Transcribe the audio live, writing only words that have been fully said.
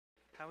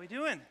How we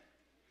doing?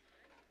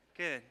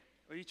 Good.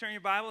 Well, you turn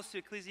your Bibles to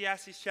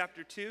Ecclesiastes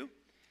chapter 2.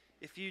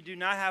 If you do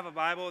not have a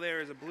Bible,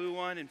 there is a blue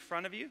one in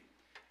front of you.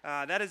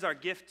 That is our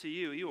gift to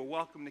you. You are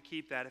welcome to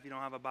keep that if you don't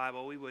have a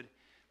Bible. We would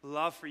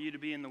love for you to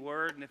be in the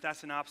Word, and if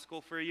that's an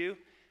obstacle for you,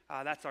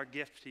 that's our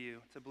gift to you.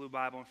 It's a blue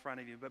Bible in front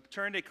of you. But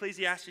turn to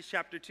Ecclesiastes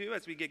chapter 2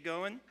 as we get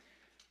going.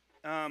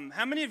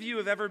 How many of you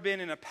have ever been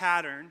in a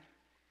pattern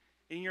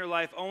in your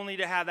life only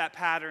to have that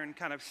pattern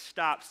kind of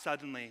stop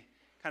suddenly,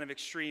 kind of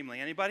extremely?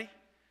 Anybody?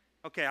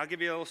 Okay, I'll give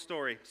you a little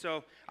story.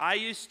 So I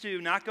used to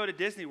not go to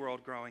Disney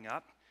World growing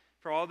up.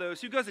 For all those,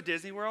 who goes to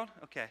Disney World?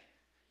 Okay,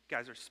 you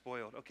guys are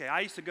spoiled. Okay, I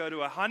used to go to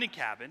a hunting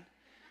cabin,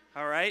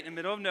 all right, in the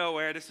middle of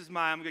nowhere.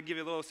 I'm going to give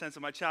you a little sense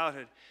of my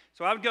childhood.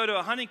 So I would go to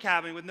a hunting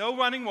cabin with no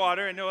running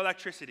water and no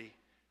electricity.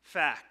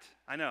 Fact,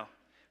 I know,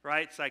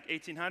 right? It's like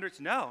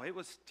 1800s. No, it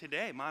was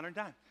today, modern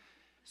time.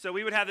 So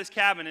we would have this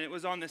cabin, and it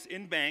was on this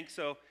in-bank,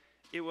 so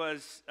it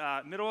was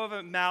middle of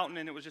a mountain,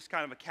 and it was just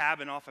kind of a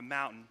cabin off a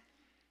mountain.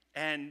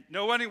 And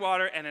no running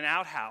water and an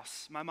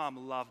outhouse. My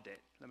mom loved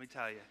it, let me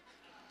tell you.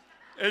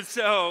 And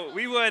so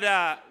we would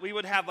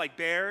have like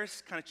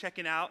bears kind of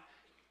checking out,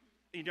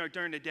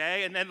 during the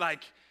day. And then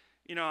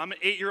I'm an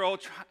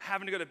 8-year-old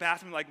having to go to the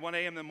bathroom like 1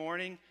 a.m. in the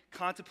morning,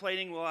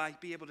 contemplating, will I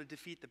be able to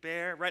defeat the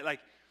bear, right?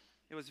 Like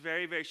it was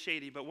very, very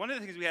shady. But one of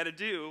the things we had to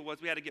do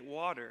was we had to get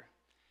water.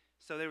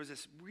 So there was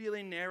this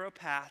really narrow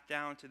path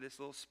down to this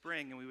little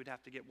spring, and we would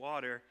have to get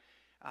water.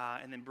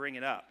 And then bring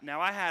it up. Now,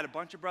 I had a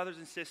bunch of brothers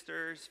and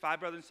sisters, 5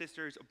 brothers and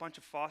sisters, a bunch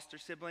of foster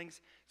siblings.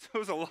 So it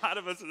was a lot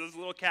of us in this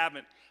little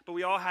cabin. But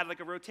we all had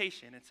like a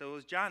rotation. And so it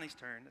was Johnny's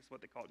turn. That's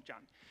what they called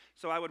Johnny.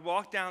 So I would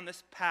walk down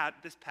this path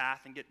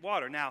and get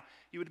water. Now,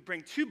 you would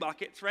bring 2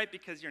 buckets, right?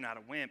 Because you're not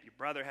a wimp. Your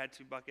brother had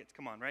 2 buckets.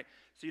 Come on, right?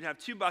 So you'd have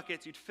 2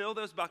 buckets. You'd fill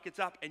those buckets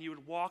up, and you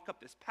would walk up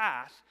this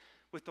path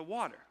with the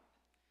water.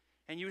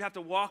 And you would have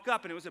to walk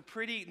up, and it was a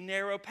pretty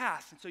narrow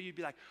path. And so you'd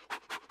be like,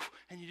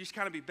 and you just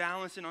kind of be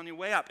balancing on your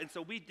way up. And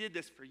so we did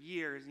this for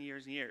years and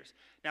years and years.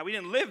 Now, we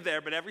didn't live there,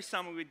 but every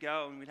summer we'd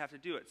go and we'd have to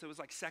do it. So it was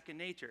like second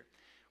nature.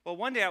 Well,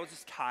 one day I was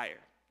just tired,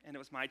 and it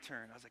was my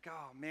turn. I was like,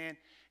 oh, man.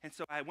 And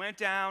so I went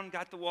down,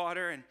 got the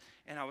water,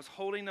 and I was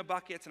holding the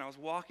buckets, and I was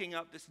walking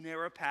up this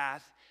narrow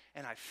path,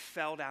 and I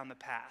fell down the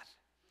path.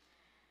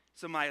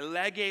 So my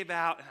leg gave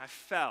out, and I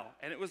fell.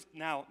 And it was,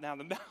 now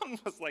the mountain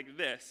was like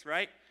this,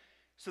 right?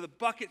 So the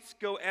buckets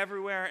go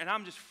everywhere, and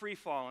I'm just free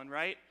falling,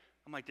 right?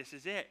 I'm like, this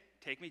is it.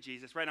 Take me,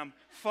 Jesus, right? I'm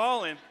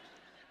falling,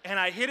 and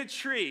I hit a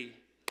tree.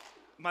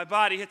 My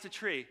body hits a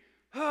tree,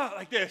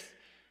 like this.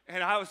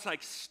 And I was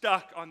like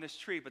stuck on this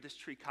tree, but this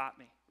tree caught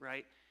me,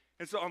 right?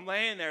 And so I'm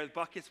laying there. The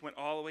buckets went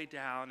all the way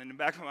down. And in the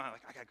back of my mind, I'm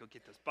like, I got to go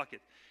get those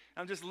buckets.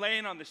 I'm just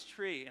laying on this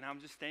tree, and I'm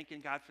just thanking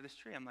God for this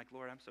tree. I'm like,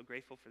 Lord, I'm so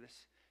grateful for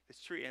this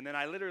tree. And then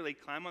I literally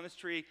climb on this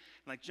tree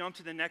and like jump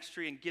to the next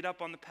tree and get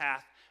up on the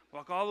path,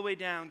 walk all the way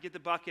down, get the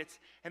buckets,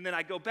 and then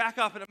I go back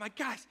up, and I'm like,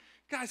 guys,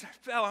 I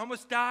fell. I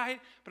almost died,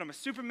 but I'm a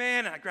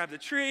Superman, and I grabbed the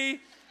tree,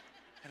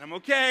 and I'm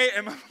okay.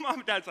 And my mom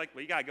and dad's like,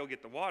 well, you got to go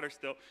get the water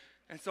still.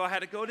 And so I had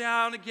to go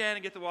down again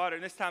and get the water,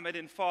 and this time I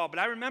didn't fall. But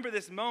I remember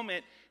this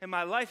moment in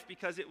my life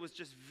because it was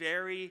just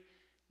very,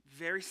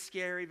 very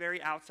scary,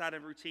 very outside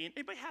of routine.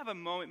 Anybody have a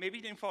moment, maybe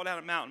you didn't fall down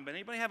a mountain, but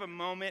anybody have a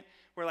moment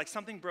where like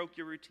something broke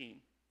your routine?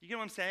 You get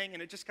what I'm saying?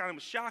 And it just kind of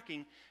was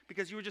shocking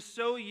because you were just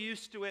so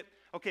used to it.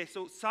 Okay,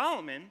 so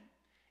Solomon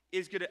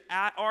is going to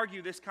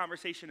argue this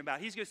conversation about.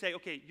 He's going to say,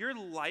 okay, your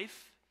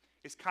life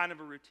is kind of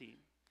a routine.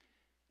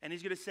 And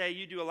he's going to say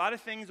you do a lot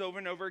of things over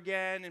and over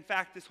again. In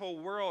fact, this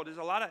whole world is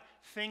a lot of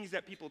things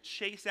that people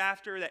chase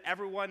after, that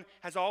everyone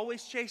has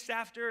always chased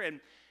after. And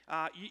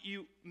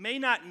you may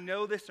not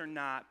know this or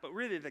not, but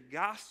really the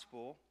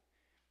gospel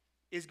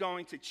is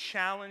going to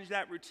challenge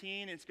that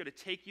routine. It's going to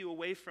take you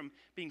away from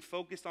being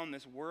focused on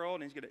this world,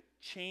 and it's going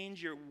to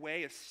change your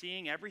way of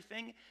seeing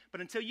everything.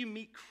 But until you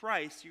meet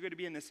Christ, you're going to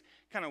be in this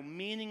kind of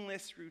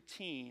meaningless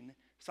routine,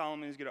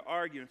 Solomon is going to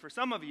argue. And for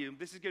some of you,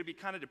 this is going to be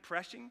kind of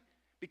depressing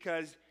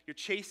because you're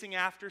chasing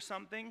after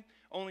something,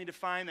 only to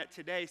find that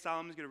today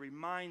Solomon is going to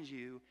remind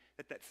you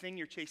that that thing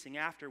you're chasing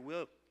after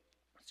will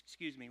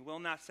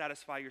not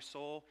satisfy your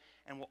soul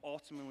and will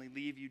ultimately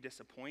leave you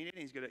disappointed.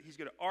 And he's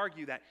going to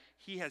argue that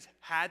he has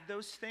had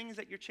those things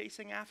that you're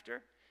chasing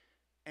after,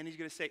 and he's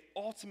going to say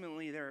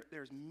ultimately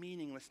there's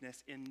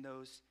meaninglessness in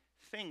those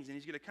things. And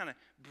he's going to kind of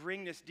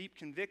bring this deep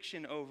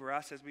conviction over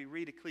us as we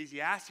read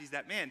Ecclesiastes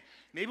that, man,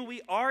 maybe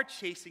we are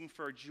chasing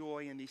for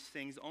joy in these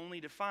things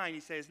only to find,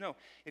 he says, no,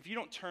 if you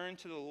don't turn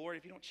to the Lord,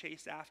 if you don't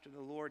chase after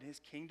the Lord and his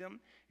kingdom,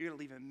 you're going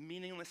to leave a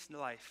meaningless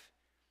life.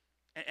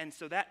 And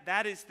so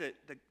that is the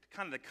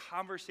kind of the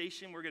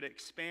conversation we're going to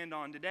expand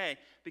on today,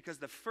 because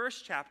the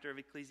first chapter of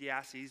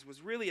Ecclesiastes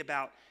was really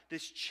about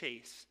this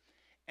chase.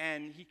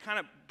 And he kind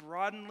of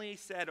broadly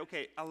said,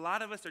 okay, a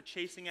lot of us are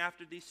chasing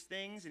after these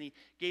things, and he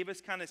gave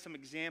us kind of some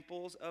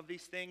examples of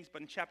these things.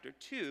 But in chapter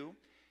 2,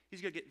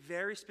 he's going to get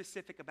very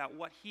specific about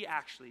what he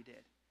actually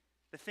did,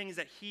 the things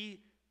that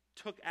he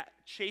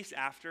chase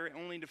after,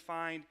 only to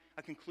find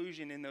a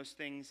conclusion in those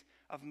things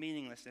of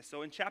meaninglessness.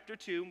 So in chapter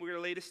 2, we're going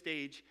to lay the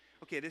stage.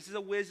 Okay, this is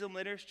a wisdom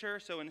literature.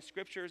 So in the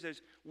scriptures,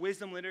 there's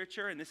wisdom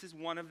literature, and this is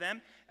one of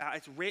them.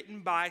 It's written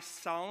by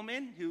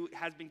Solomon, who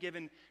has been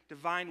given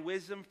divine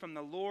wisdom from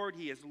the Lord.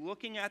 He is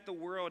looking at the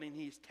world, and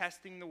he's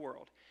testing the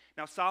world.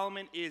 Now,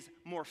 Solomon is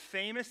more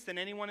famous than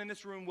anyone in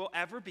this room will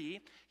ever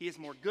be. He is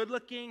more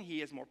good-looking.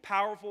 He is more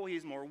powerful. He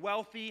is more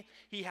wealthy.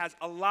 He has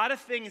a lot of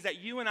things that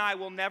you and I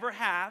will never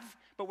have,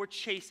 but we're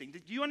chasing. Do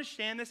you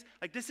understand this?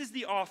 Like, this is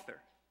the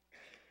author.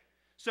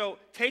 So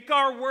take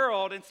our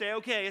world and say,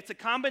 okay, it's a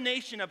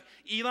combination of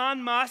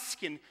Elon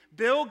Musk and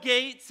Bill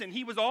Gates, and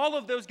he was all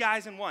of those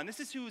guys in one. This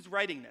is who's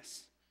writing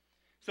this.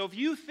 So if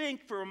you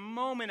think for a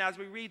moment as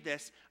we read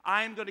this,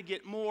 I'm going to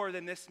get more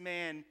than this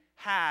man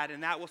had,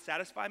 and that will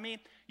satisfy me,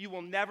 you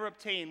will never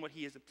obtain what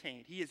he has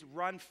obtained. He has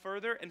run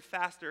further and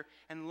faster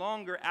and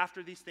longer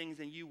after these things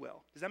than you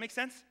will. Does that make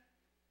sense?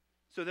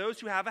 So those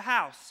who have a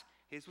house,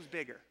 his was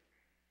bigger.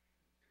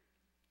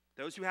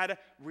 Those who had a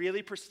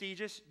really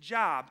prestigious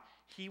job,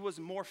 he was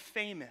more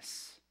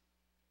famous.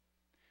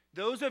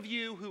 Those of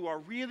you who are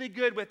really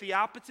good with the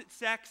opposite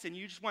sex and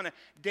you just want to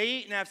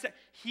date and have sex,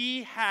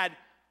 he had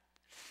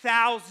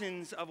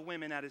thousands of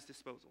women at his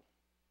disposal.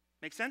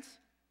 Make sense?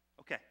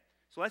 Okay.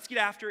 So let's get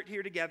after it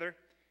here together.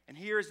 And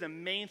here is the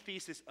main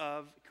thesis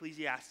of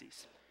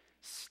Ecclesiastes.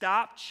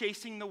 Stop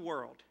chasing the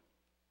world.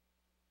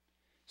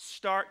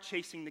 Start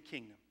chasing the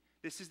kingdom.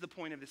 This is the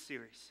point of the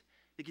series.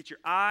 To get your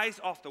eyes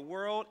off the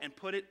world and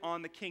put it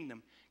on the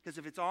kingdom. Because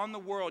if it's on the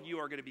world, you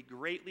are going to be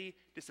greatly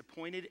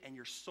disappointed, and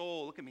your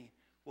soul, look at me,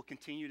 will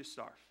continue to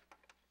starve.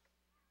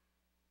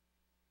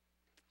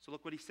 So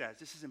look what he says.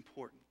 This is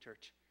important,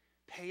 church.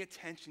 Pay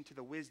attention to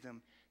the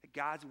wisdom that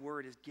God's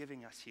word is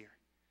giving us here.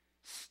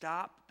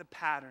 Stop the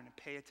pattern and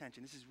pay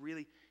attention. This is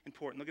really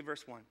important. Look at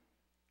verse 1.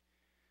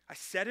 I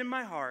said in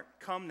my heart,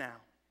 come now.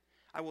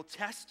 I will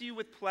test you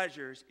with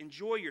pleasures.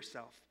 Enjoy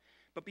yourself.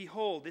 But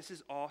behold, this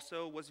is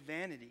also was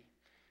vanity.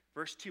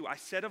 Verse 2, I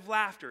said of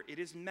laughter, it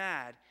is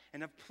mad,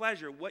 and of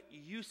pleasure, what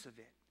use of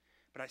it?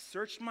 But I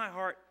searched my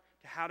heart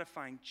to how to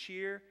find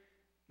cheer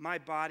my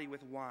body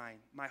with wine,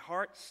 my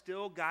heart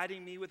still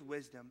guiding me with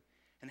wisdom,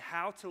 and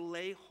how to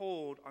lay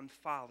hold on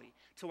folly,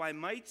 till I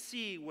might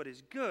see what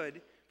is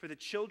good for the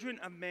children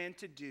of men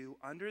to do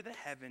under the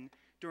heaven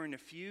during a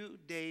few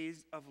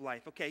days of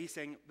life. Okay, he's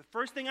saying, the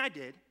first thing I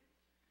did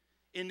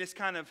in this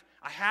kind of,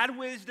 I had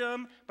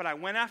wisdom, but I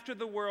went after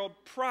the world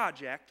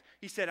project,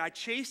 he said, I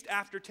chased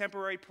after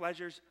temporary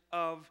pleasures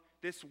of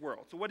this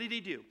world. So what did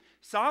he do?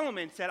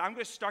 Solomon said, I'm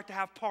going to start to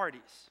have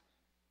parties.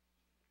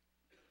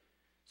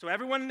 So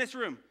everyone in this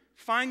room,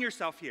 find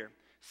yourself here.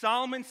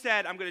 Solomon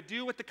said, I'm going to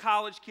do what the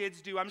college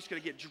kids do. I'm just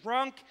going to get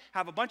drunk,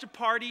 have a bunch of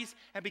parties.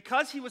 And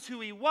because he was who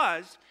he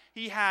was,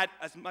 he had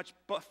as much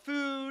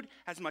food,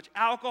 as much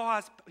alcohol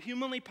as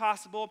humanly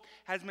possible,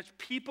 had as much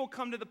people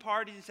come to the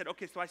parties. He said,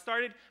 okay, so I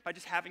started by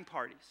just having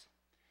parties.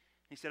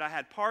 He said, I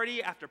had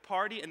party after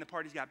party, and the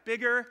parties got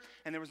bigger,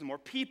 and there was more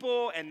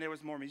people, and there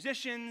was more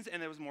musicians,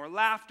 and there was more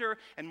laughter,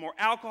 and more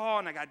alcohol,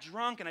 and I got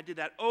drunk, and I did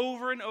that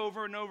over and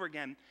over and over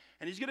again.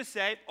 And he's going to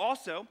say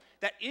also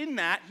that in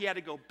that, he had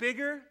to go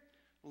bigger,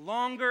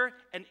 longer,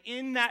 and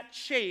in that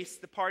chase,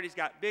 the parties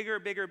got bigger,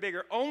 bigger,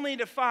 bigger, only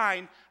to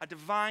find a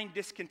divine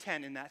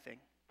discontent in that thing.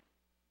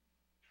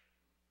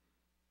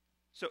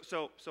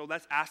 So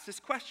let's ask this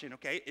question,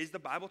 okay? Is the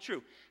Bible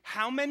true?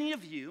 How many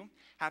of you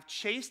have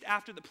chased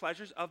after the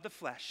pleasures of the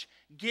flesh,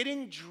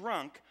 getting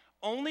drunk,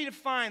 only to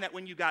find that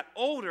when you got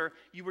older,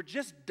 you were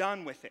just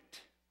done with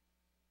it?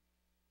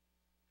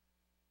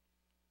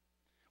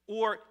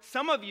 Or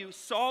some of you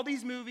saw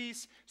these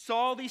movies,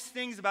 saw these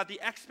things about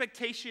the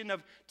expectation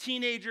of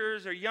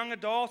teenagers or young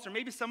adults, or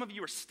maybe some of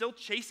you are still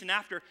chasing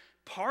after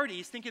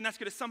parties, thinking that's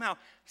going to somehow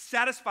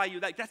satisfy you.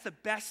 Like that's the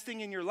best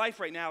thing in your life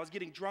right now is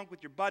getting drunk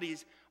with your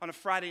buddies on a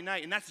Friday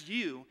night, and that's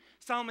you.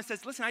 Solomon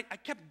says, listen, I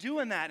kept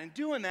doing that and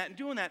doing that and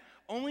doing that,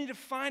 only to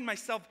find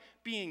myself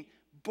being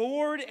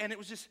bored, and it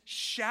was just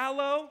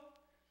shallow.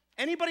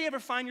 Anybody ever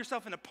find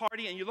yourself in a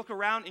party and you look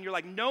around and you're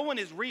like, no one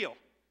is real?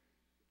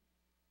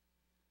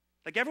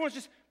 Like everyone's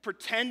just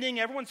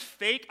pretending, everyone's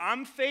fake,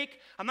 I'm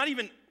not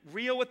even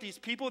real with these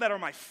people that are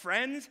my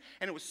friends,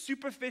 and it was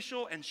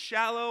superficial and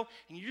shallow,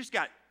 and you just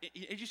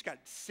got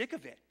sick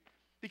of it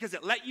because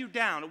it let you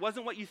down. It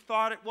wasn't what you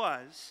thought it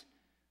was.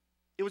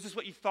 It was just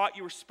what you thought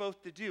you were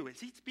supposed to do. Is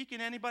he speaking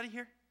to anybody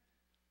here?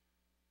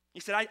 He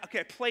said, I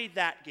played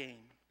that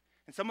game.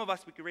 And some of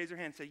us, we could raise our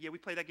hand and say, yeah, we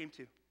played that game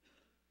too.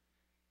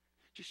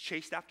 Just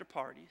chased after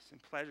parties and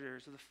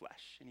pleasures of the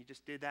flesh. And he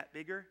just did that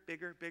bigger,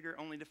 bigger, bigger,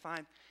 only to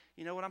find,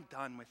 you know what, I'm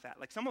done with that.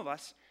 Like some of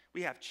us,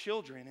 we have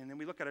children, and then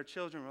we look at our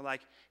children, and we're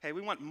like, hey,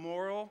 we want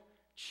moral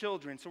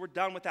children, so we're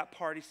done with that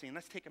party scene.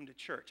 Let's take them to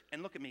church.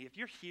 And look at me, if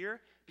you're here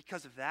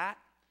because of that,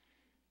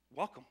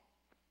 welcome.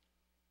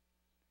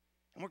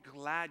 And we're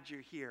glad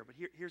you're here. But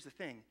here's the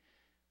thing.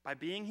 By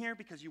being here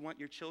because you want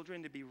your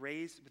children to be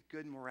raised with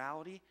good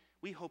morality,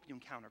 we hope you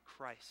encounter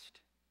Christ.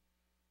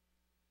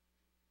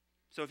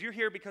 So if you're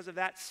here because of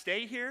that,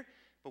 stay here.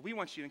 But we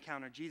want you to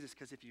encounter Jesus,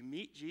 because if you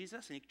meet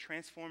Jesus and he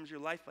transforms your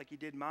life like he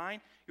did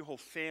mine, your whole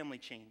family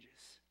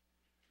changes.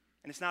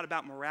 And it's not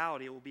about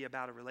morality, it will be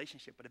about a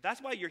relationship. But if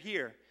that's why you're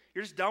here,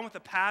 you're just done with the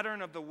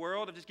pattern of the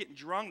world of just getting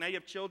drunk, now you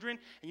have children,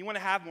 and you want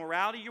to have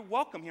morality, you're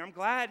welcome here. I'm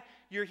glad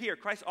you're here.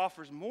 Christ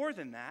offers more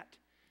than that.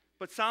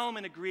 But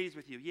Solomon agrees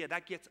with you. Yeah,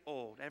 that gets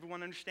old.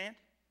 Everyone understand?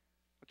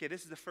 Okay,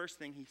 this is the first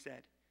thing he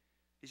said.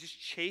 He's just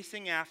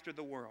chasing after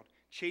the world,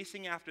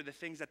 chasing after the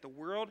things that the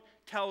world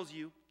tells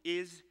you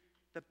is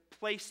the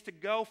place to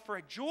go for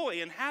joy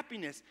and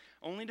happiness,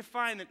 only to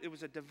find that it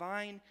was a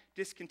divine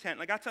discontent.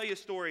 Like, I'll tell you a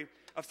story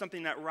of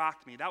something that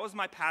rocked me. That was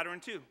my pattern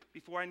too,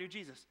 before I knew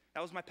Jesus.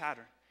 That was my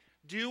pattern.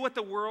 Do what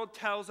the world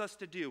tells us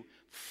to do.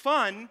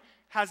 Fun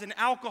has an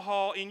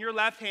alcohol in your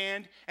left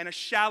hand and a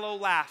shallow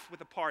laugh with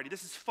a party.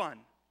 This is fun.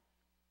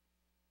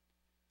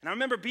 And I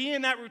remember being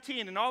in that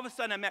routine, and all of a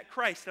sudden I met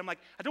Christ, and I'm like,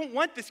 I don't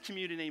want this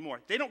community anymore.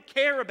 They don't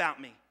care about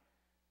me.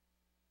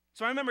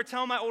 So I remember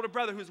telling my older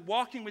brother who's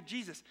walking with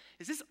Jesus,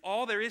 is this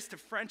all there is to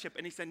friendship?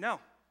 And he said, no.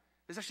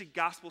 There's actually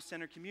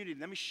gospel-centered community.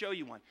 Let me show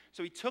you one.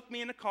 So he took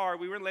me in a car.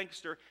 We were in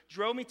Lancaster,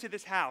 drove me to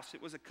this house.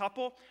 It was a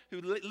couple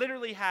who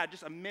literally had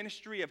just a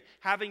ministry of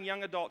having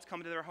young adults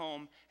come to their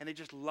home, and they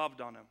just loved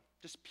on him,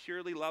 just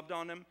purely loved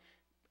on him,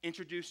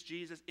 introduced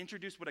Jesus,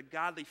 introduced what a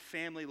godly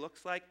family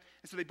looks like.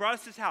 And so they brought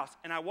us to this house,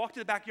 and I walked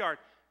to the backyard,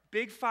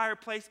 big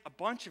fireplace, a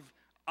bunch of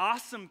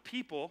awesome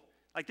people.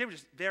 Like, they were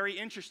just very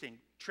interesting.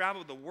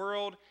 Traveled the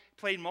world,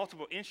 played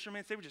multiple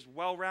instruments. They were just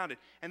well-rounded.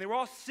 And they were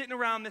all sitting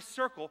around this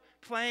circle,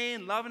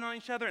 playing, loving on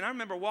each other. And I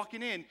remember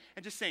walking in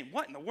and just saying,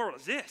 what in the world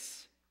is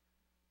this?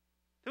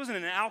 There wasn't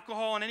an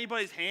alcohol in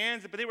anybody's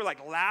hands, but they were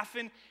like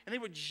laughing, and they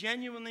were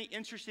genuinely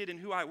interested in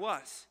who I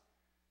was.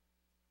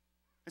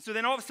 And so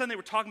then all of a sudden they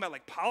were talking about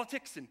like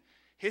politics and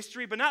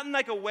history, but not in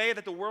like a way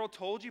that the world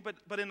told you,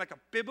 but in like a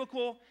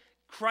biblical,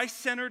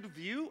 Christ-centered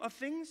view of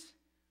things.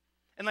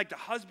 And like the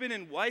husband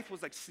and wife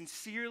was like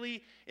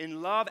sincerely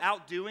in love,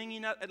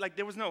 outdoing, like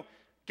there was no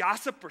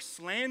gossip or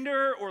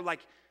slander or like,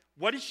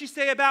 what did she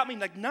say about me?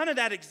 Like none of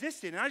that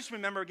existed. And I just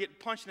remember getting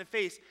punched in the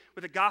face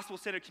with a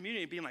gospel-centered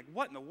community and being like,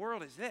 what in the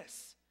world is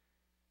this?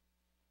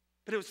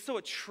 But it was so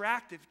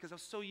attractive because I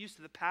was so used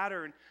to the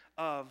pattern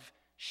of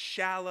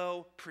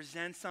shallow,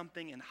 present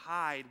something and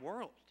hide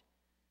world.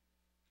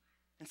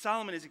 And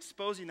Solomon is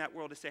exposing that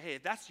world to say, hey,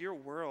 if that's your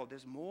world,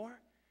 there's more.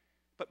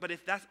 But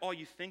if that's all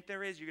you think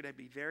there is, you're going to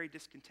be very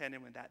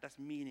discontented with that. That's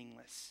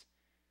meaningless.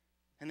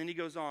 And then he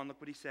goes on. Look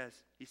what he says.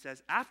 He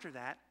says, after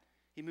that,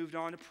 he moved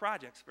on to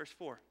projects. Verse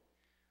 4.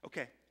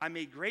 Okay, I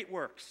made great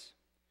works.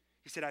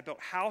 He said, I built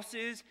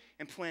houses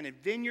and planted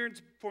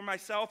vineyards for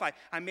myself.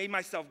 I made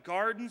myself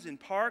gardens and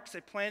parks.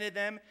 I planted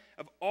them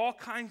of all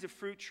kinds of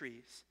fruit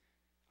trees.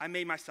 I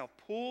made myself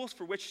pools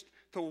for which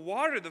to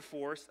water the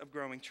forest of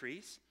growing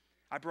trees.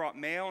 I brought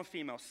male and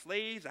female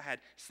slaves. I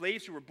had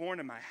slaves who were born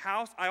in my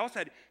house. I also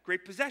had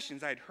great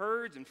possessions. I had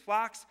herds and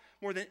flocks,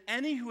 more than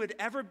any who had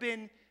ever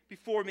been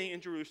before me in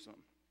Jerusalem.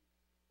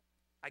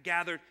 I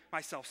gathered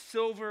myself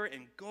silver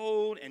and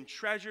gold and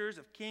treasures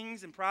of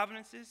kings and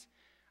provinces.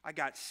 I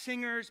got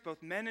singers,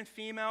 both men and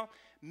female,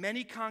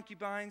 many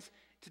concubines,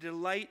 to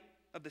delight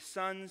of the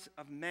sons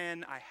of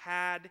men I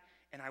had,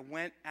 and I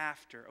went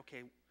after.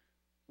 Okay,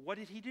 what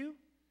did he do?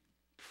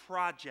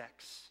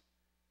 Projects.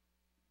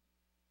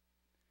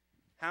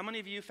 How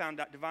many of you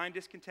found divine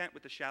discontent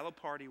with the shallow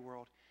party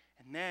world,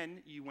 and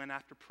then you went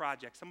after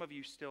projects? Some of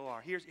you still are.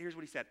 Here's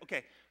what he said.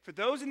 Okay, for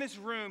those in this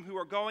room who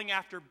are going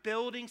after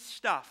building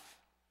stuff,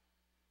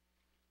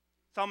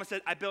 Solomon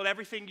said, I built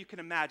everything you can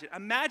imagine.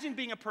 Imagine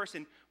being a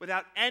person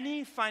without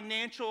any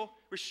financial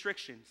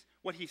restrictions.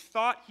 What he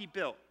thought he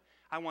built.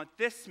 I want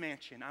this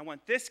mansion. I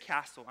want this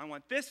castle. I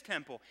want this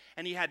temple.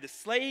 And he had the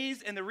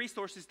slaves and the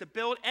resources to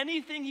build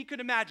anything he could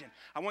imagine.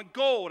 I want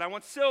gold. I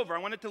want silver. I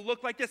want it to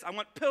look like this. I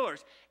want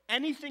pillars.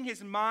 Anything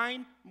his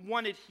mind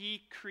wanted,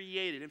 he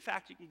created. In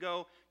fact, you can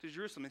go to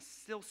Jerusalem and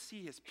still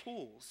see his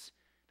pools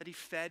that he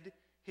fed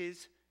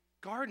his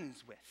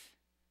gardens with.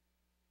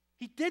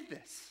 He did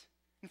this.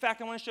 In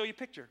fact, I want to show you a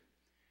picture.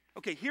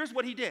 Okay, here's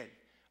what he did.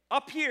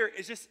 Up here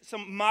is just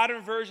some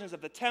modern versions of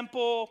the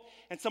temple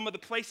and some of the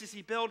places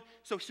he built.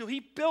 So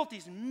he built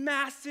these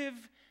massive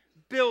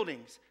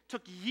buildings.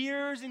 Took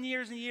years and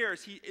years and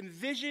years. He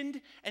envisioned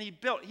and he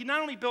built. He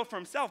not only built for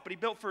himself, but he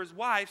built for his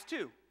wives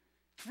too.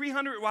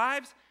 300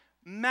 wives,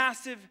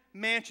 massive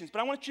mansions.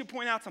 But I want you to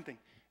point out something.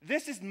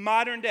 This is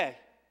modern day.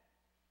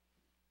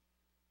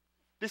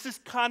 This is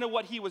kind of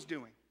what he was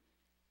doing.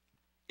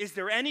 Is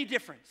there any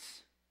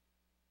difference?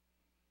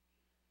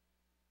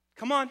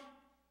 Come on.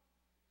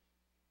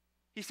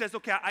 He says,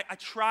 okay, I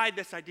tried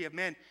this idea of,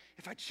 man,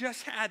 if I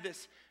just had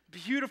this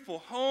beautiful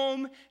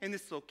home in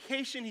this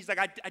location. He's like,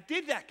 I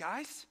did that,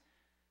 guys.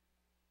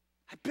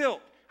 I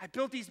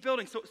built these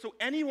buildings. So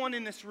anyone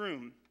in this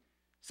room,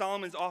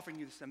 Solomon's offering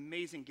you this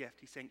amazing gift.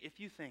 He's saying, if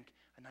you think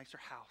a nicer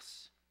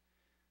house,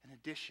 an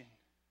addition,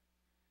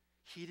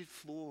 heated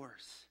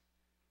floors,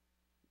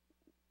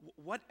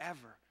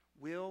 whatever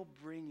will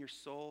bring your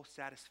soul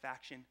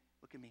satisfaction,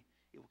 look at me,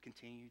 it will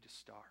continue to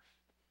starve.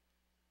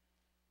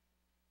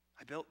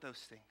 I built those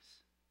things.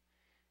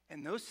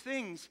 And those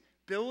things,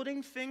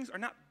 building things, are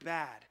not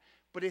bad.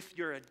 But if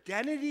your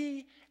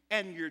identity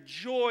and your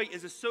joy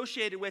is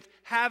associated with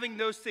having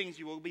those things,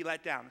 you will be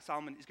let down.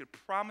 Solomon is going to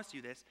promise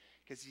you this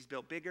because he's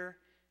built bigger,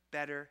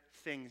 better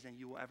things than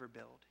you will ever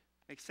build.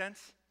 Make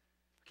sense?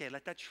 Okay,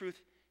 let that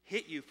truth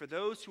hit you. For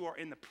those who are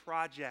in the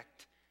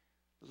project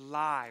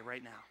lie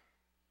right now,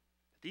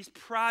 these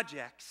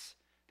projects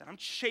that I'm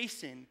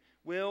chasing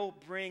will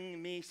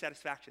bring me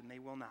satisfaction. They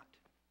will not.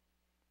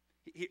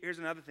 Here's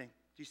another thing.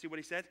 Do you see what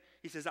he said?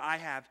 He says, I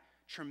have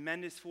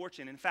tremendous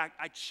fortune. In fact,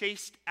 I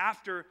chased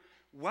after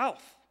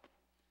wealth.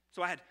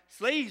 So I had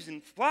slaves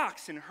and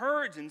flocks and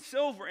herds and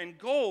silver and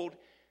gold.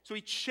 So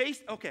he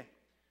chased, okay,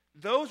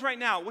 those right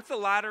now, what's the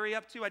lottery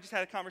up to? I just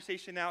had a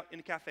conversation out in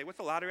a cafe. What's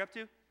the lottery up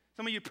to?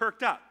 Some of you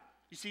perked up.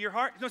 You see your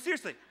heart? No,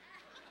 seriously.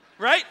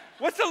 Right?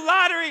 What's the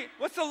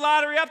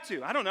lottery up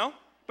to? I don't know,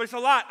 but it's a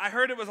lot. I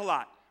heard it was a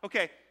lot.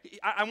 Okay,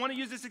 I want to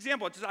use this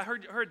example. I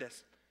heard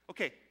this.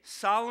 Okay,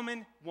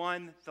 Solomon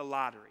won the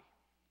lottery.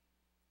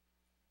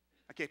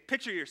 Okay,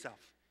 picture yourself.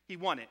 He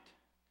won it.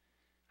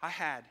 I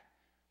had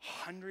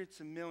hundreds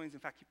of millions. In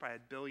fact, he probably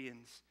had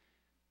billions.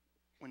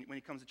 When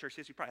he comes to church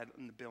history, he probably had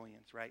in the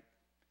billions, right?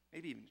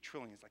 Maybe even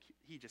trillions like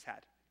he just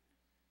had.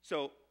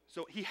 So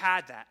he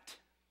had that.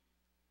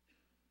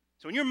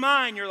 So in your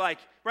mind, you're like,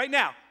 right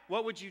now,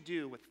 what would you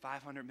do with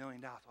 $500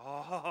 million?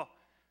 Oh,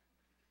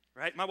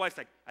 right? My wife's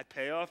like, I'd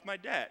pay off my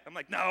debt. I'm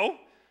like, no.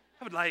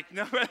 I would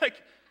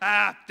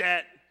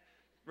debt,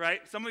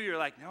 right? Some of you are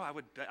like, no, I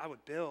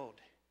would build,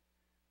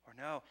 or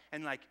no.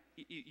 And like,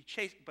 you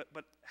chase,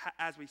 but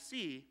as we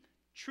see,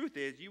 truth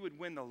is, you would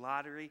win the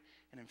lottery,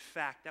 and in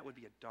fact, that would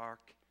be a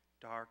dark,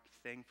 dark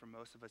thing for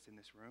most of us in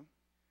this room.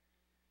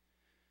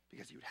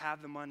 Because you would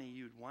have the money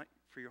you would want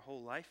for your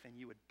whole life, and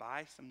you would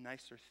buy some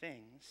nicer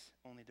things,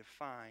 only to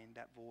find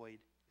that void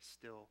is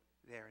still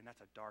there, and that's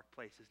a dark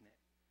place, isn't it?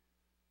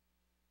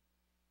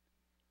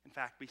 In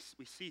fact,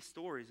 we see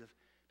stories of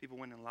people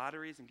winning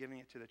lotteries and giving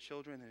it to their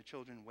children, and the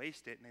children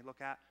waste it, and they look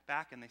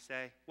back and they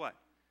say, what?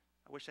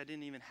 I wish I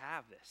didn't even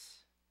have this.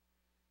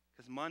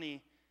 Because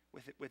money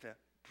with a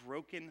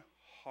broken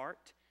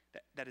heart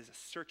that is a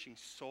searching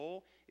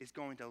soul is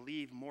going to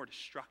leave more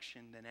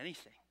destruction than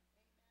anything.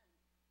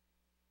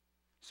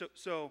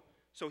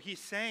 So he's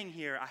saying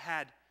here, I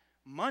had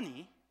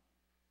money,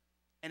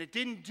 and it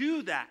didn't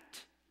do that.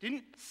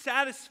 Didn't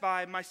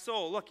satisfy my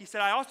soul. Look, he said,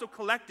 I also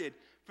collected.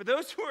 For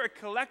those who are a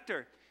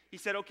collector, he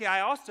said, okay,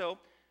 I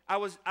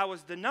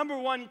was the number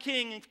one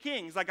king of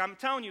kings. Like I'm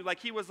telling you, like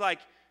he was like,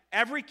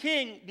 every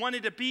king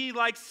wanted to be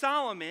like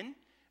Solomon.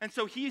 And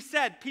so he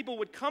said people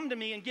would come to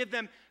me and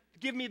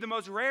give me the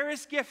most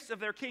rarest gifts of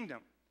their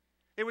kingdom.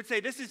 They would say,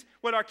 this is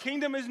what our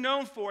kingdom is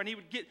known for. And he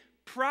would get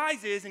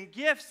prizes and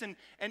gifts and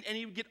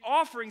he would get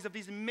offerings of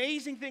these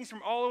amazing things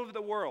from all over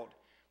the world.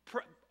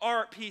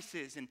 Art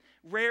pieces and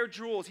rare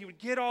jewels. He would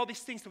get all these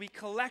things. So he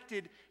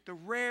collected the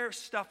rare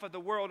stuff of the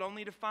world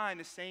only to find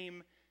the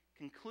same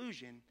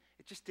conclusion.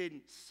 It just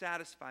didn't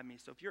satisfy me.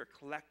 So if you're a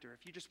collector,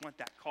 if you just want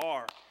that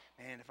car,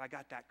 man, if I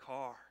got that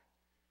car,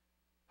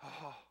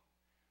 oh,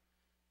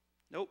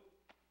 nope.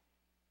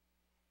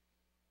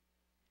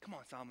 Come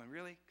on, Solomon,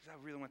 really? Because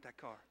I really want that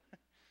car.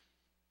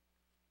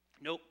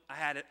 Nope, I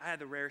had it. I had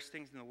the rarest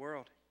things in the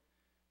world.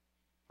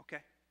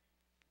 Okay.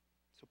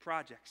 So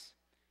projects.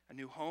 A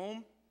new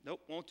home.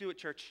 Nope, won't do it,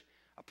 church.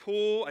 A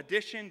pool,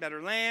 addition,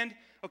 better land.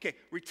 Okay,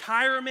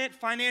 retirement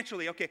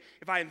financially. Okay,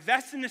 if I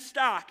invest in the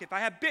stock, if I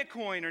have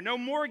Bitcoin or no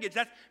mortgage,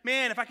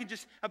 if I can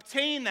just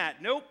obtain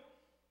that. Nope.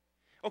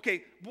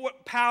 Okay,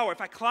 power.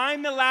 If I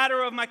climb the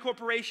ladder of my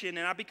corporation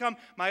and I become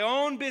my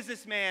own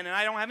businessman and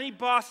I don't have any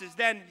bosses,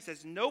 then he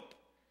says, nope.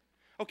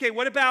 Okay,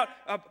 what about,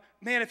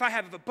 if I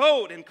have a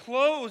boat and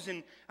clothes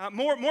and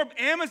more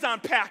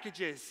Amazon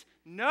packages?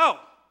 No.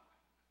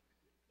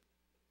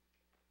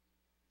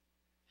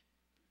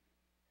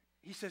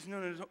 He says,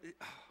 no.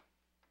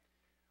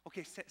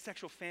 Okay,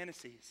 sexual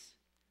fantasies.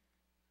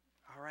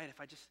 All right,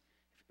 if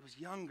it was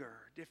younger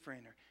or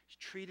different or she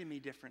treated me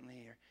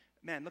differently or,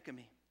 man, look at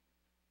me.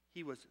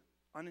 He was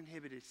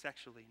uninhibited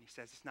sexually, and he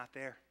says, it's not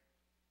there.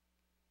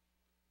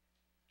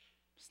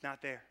 It's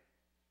not there.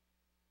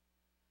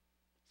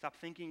 Stop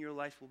thinking your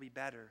life will be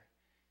better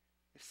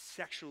if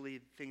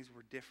sexually things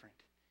were different.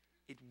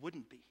 It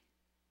wouldn't be.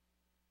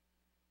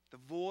 The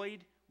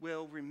void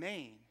will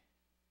remain.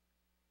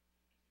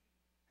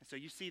 And so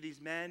you see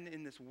these men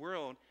in this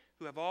world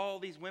who have all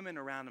these women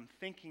around them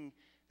thinking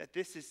that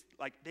this is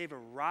like they've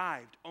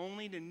arrived,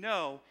 only to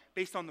know,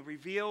 based on the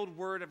revealed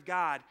word of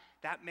God,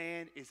 that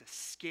man is a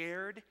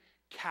scared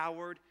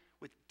coward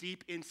with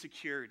deep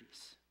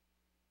insecurities.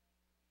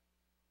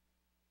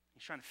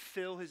 He's trying to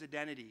fill his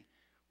identity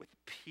with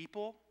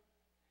people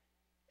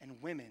and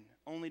women,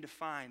 only to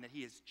find that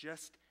he is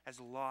just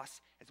as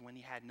lost as when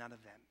he had none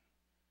of them.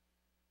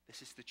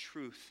 This is the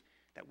truth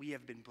that we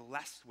have been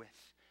blessed with,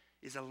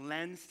 is a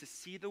lens to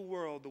see the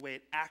world the way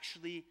it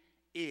actually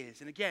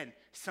is. And again,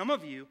 some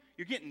of you,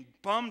 you're getting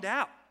bummed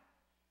out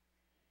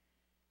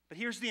But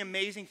here's the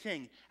amazing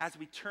thing. As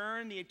we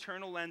turn the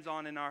eternal lens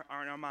on in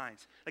our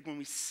minds, like when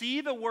we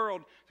see the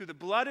world through the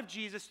blood of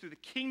Jesus, through the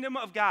kingdom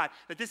of God,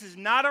 that this is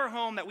not our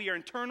home, that we are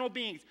eternal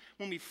beings,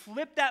 when we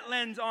flip that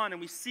lens on and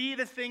we see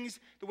the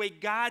things the way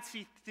God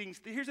sees things,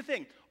 here's the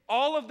thing.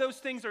 All of those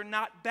things are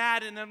not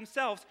bad in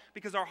themselves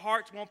because our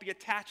hearts won't be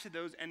attached to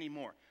those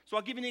anymore. So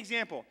I'll give you an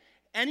example.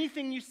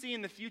 Anything you see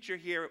in the future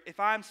here, if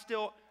I'm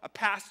still a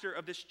pastor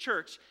of this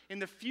church, in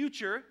the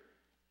future,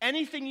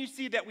 anything you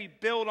see that we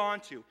build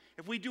onto,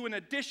 if we do an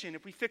addition,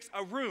 if we fix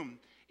a room,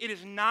 it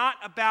is not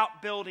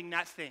about building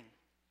that thing.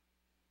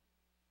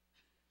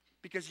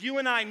 Because you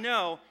and I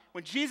know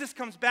when Jesus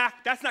comes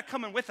back, that's not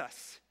coming with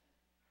us.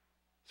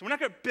 So we're not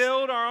going to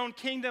build our own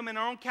kingdom and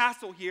our own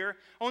castle here,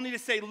 only to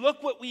say,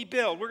 look what we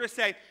build. We're going to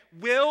say,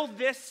 will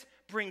this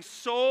bring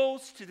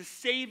souls to the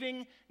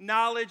saving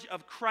knowledge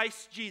of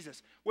Christ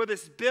Jesus? Will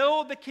this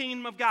build the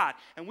kingdom of God?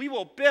 And we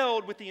will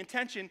build with the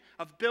intention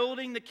of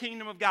building the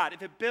kingdom of God.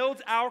 If it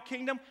builds our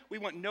kingdom, we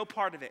want no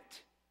part of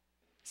it.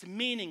 It's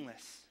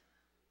meaningless.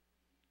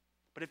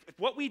 But if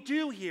what we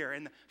do here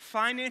and the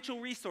financial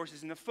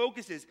resources and the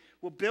focuses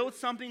will build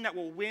something that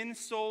will win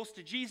souls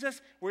to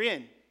Jesus, we're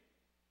in.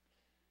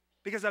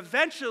 Because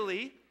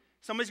eventually,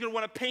 somebody's going to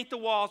want to paint the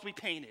walls we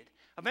painted.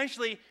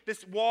 Eventually,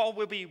 this wall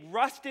will be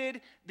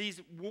rusted. These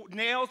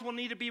nails will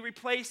need to be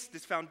replaced.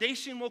 This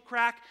foundation will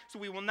crack. So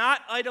we will not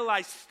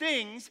idolize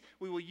things.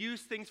 We will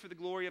use things for the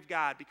glory of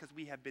God because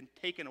we have been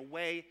taken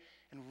away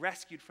and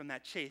rescued from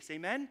that chase.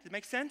 Amen? Does it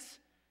make sense?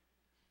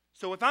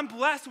 So if I'm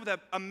blessed with an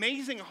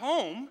amazing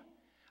home,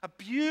 a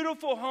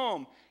beautiful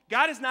home,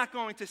 God is not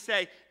going to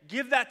say,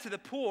 give that to the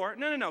poor.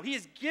 No. He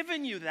has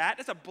given you that.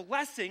 That's a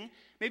blessing.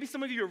 Maybe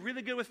some of you are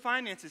really good with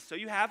finances, so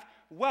you have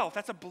wealth.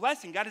 That's a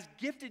blessing. God has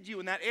gifted you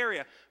in that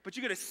area. But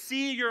you're going to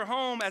see your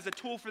home as a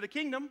tool for the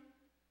kingdom.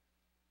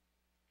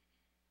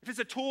 If it's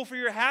a tool for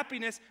your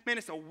happiness, man,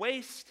 it's a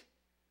waste.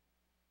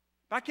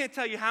 But I can't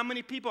tell you how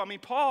many people,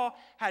 Paul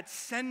had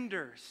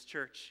senders,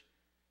 church.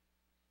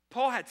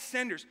 Paul had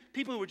senders,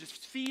 people who were just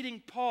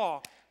feeding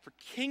Paul for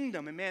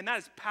kingdom. And man, that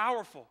is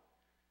powerful.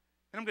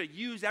 And I'm going to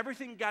use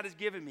everything God has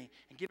given me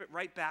and give it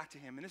right back to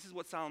him. And this is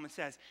what Solomon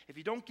says. If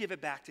you don't give it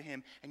back to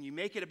him and you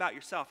make it about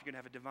yourself, you're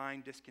going to have a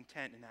divine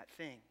discontent in that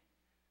thing.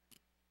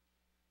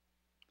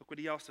 Look what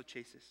he also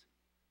chases.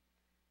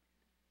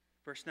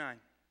 Verse 9.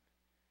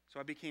 So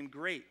I became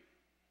great,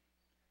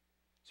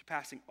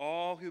 surpassing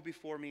all who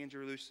before me in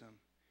Jerusalem.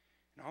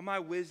 And all my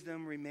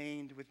wisdom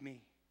remained with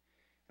me.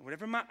 And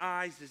whatever my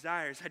eyes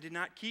desires, I did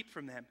not keep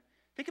from them.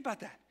 Think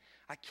about that.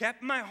 I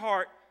kept my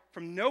heart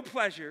from no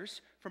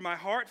pleasures, for my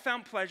heart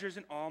found pleasures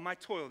in all my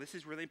toil. This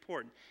is really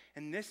important.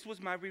 And this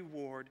was my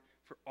reward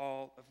for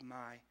all of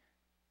my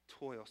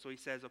toil. So he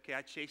says, okay,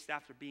 I chased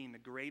after being the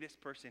greatest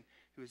person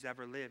who has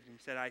ever lived. And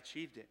he said, I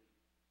achieved it.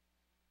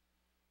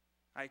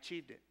 I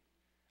achieved it.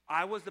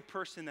 I was the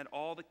person that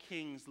all the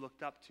kings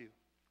looked up to.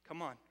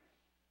 Come on.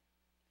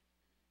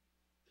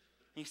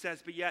 He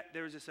says, but yet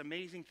there was this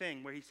amazing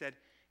thing where he said,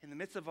 in the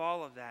midst of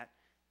all of that,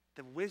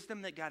 the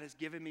wisdom that God has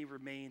given me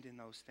remained in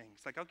those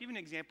things. Like, I'll give you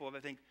an example of, I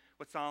think,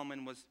 what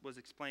Solomon was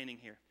explaining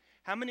here.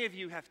 How many of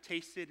you have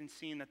tasted and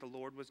seen that the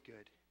Lord was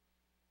good?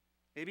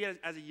 Maybe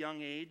as a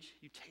young age,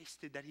 you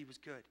tasted that he was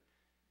good.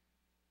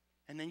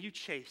 And then you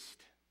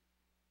chased.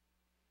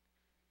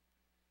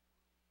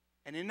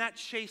 And in that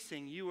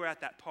chasing, you were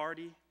at that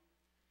party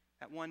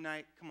that one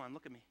night. Come on,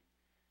 look at me.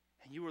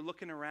 And you were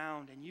looking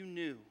around and you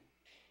knew.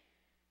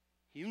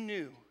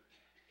 Or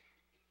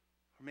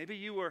maybe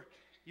you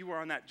were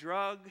on that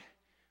drug,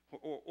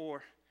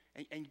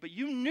 but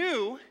you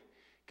knew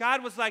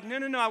God was like,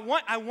 no,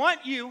 I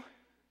want you.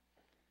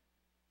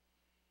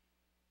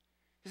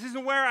 This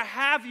isn't where I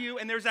have you,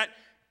 and there's that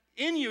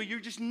in you. You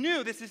just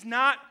knew this is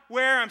not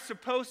where I'm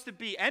supposed to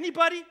be.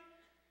 Anybody?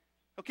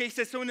 Okay, he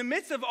says, so in the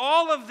midst of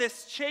all of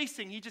this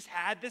chasing, he just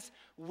had this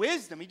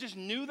wisdom. He just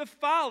knew the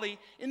folly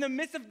in the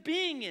midst of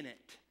being in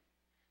it.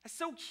 That's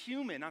so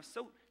human. I'm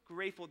so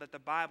grateful that the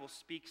Bible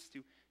speaks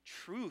to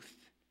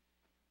truth.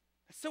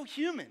 That's so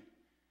human.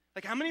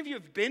 Like, how many of you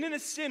have been in a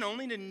sin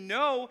only to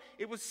know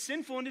it was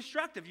sinful and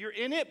destructive? You're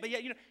in it, but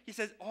yet, he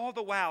says, all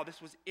the while,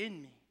 this was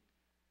in me.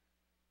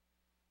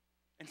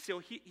 And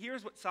so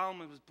here's what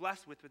Solomon was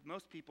blessed with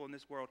most people in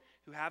this world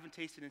who haven't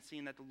tasted and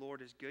seen that the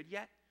Lord is good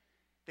yet.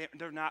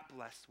 They're not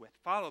blessed with.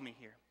 Follow me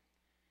here.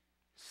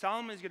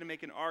 Solomon is going to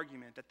make an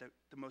argument that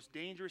the most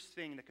dangerous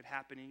thing that could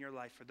happen in your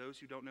life for those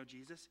who don't know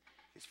Jesus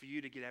is for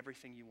you to get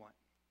everything you want.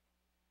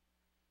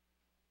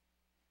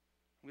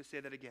 I'm going to say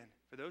that again.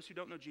 For those who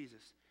don't know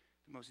Jesus,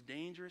 the most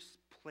dangerous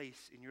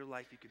place in your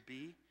life you could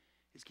be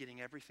is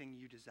getting everything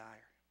you desire.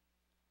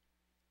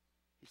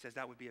 He says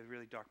that would be a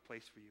really dark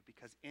place for you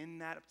because in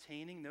that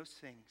obtaining those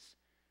things,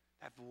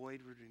 that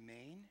void would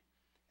remain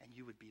and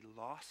you would be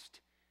lost,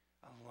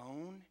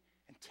 alone,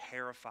 and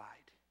terrified.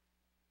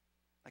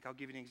 Like, I'll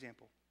give you an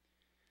example.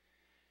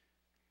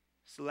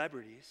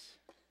 Celebrities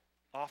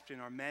often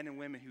are men and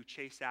women who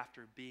chase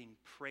after being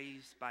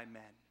praised by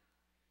men.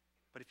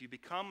 But if you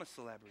become a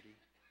celebrity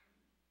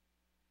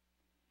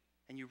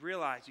and you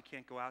realize you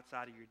can't go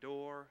outside of your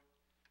door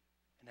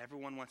and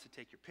everyone wants to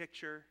take your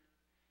picture,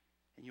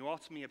 and you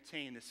ultimately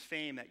obtain this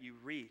fame that you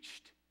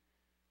reached.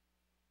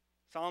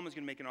 Solomon's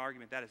going to make an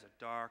argument that is a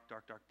dark,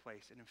 dark, dark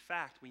place. And in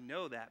fact, we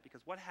know that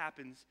because what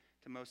happens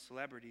to most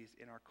celebrities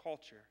in our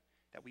culture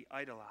that we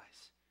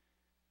idolize?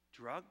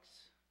 Drugs,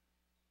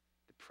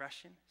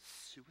 depression,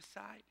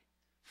 suicide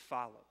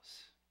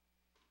follows.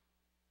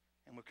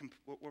 And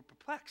we're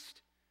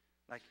perplexed.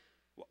 Like,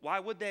 why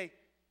would they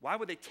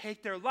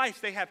take their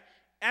life? They have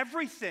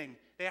everything.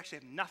 They actually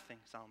have nothing,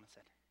 Solomon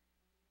said.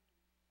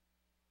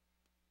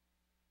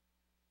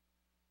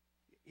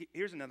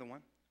 Here's another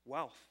one.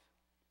 Wealth.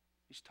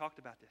 We just talked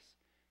about this.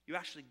 You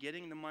actually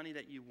getting the money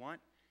that you want,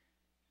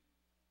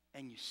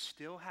 and you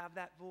still have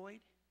that void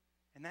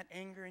and that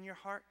anger in your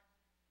heart.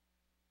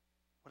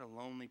 What a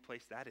lonely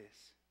place that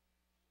is,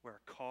 where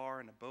a car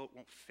and a boat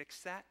won't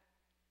fix that.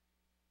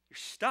 You're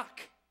stuck.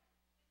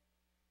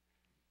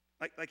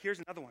 Like here's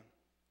another one.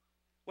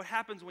 What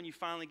happens when you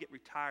finally get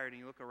retired and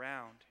you look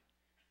around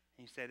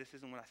and you say, this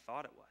isn't what I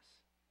thought it was?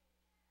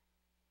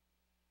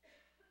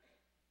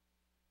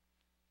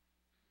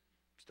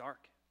 It's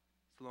dark.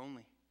 It's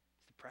lonely.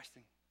 It's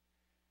depressing.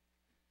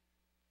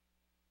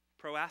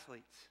 Pro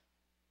athletes.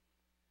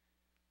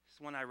 This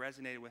is one I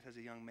resonated with as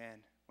a young man.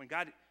 When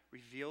God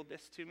revealed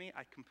this to me,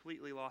 I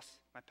completely lost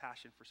my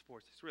passion for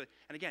sports. It's really,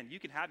 and again, you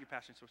can have your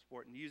passion for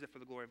sport and use it for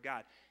the glory of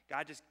God.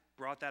 God just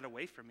brought that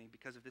away from me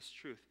because of this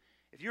truth.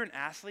 If you're an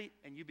athlete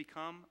and you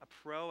become a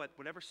pro at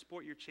whatever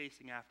sport you're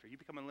chasing after, you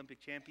become an Olympic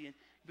champion,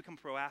 you become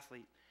a pro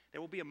athlete,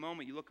 there will be a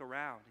moment you look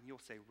around and you'll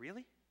say,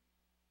 really?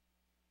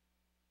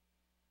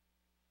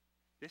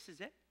 This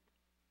is it?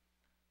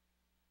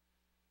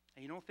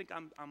 And you don't think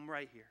I'm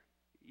right here.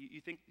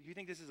 You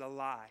think this is a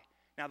lie.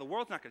 Now, the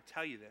world's not going to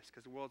tell you this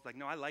because the world's like,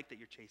 no, I like that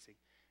you're chasing.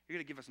 You're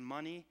going to give us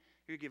money.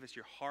 You're going to give us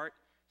your heart.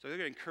 So they're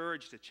going to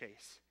encourage the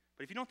chase.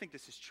 But if you don't think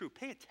this is true,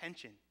 pay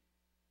attention.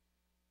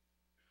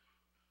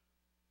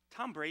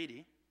 Tom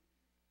Brady,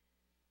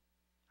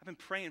 I've been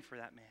praying for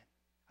that man.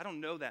 I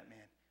don't know that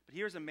man. But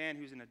here's a man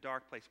who's in a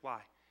dark place. Why?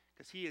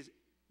 Because he is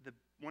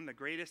one of the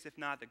greatest, if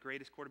not the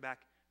greatest quarterback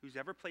who's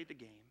ever played the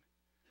game,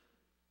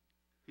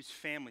 whose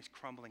family's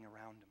crumbling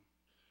around him.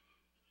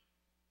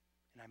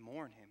 And I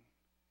mourn him.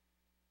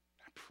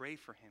 I pray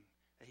for him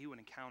that he would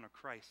encounter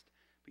Christ.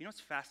 But you know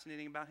what's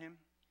fascinating about him?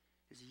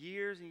 Is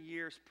years and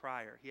years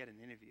prior, he had an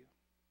interview.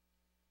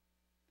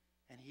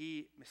 And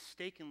he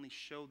mistakenly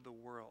showed the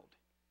world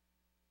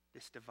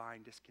this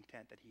divine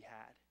discontent that he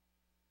had.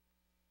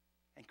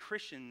 And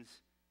Christians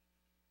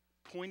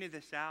pointed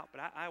this out,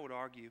 but I would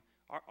argue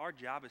our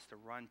job is to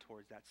run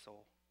towards that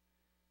soul.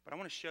 But I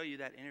want to show you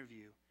that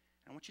interview,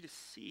 and I want you to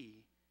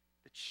see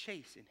the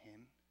chase in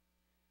him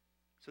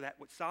so that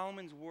what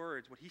Solomon's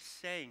words, what he's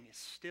saying, is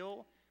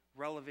still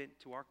relevant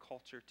to our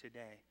culture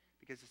today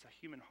because it's a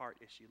human heart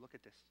issue. Look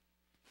at this.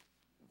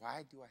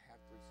 Why do I have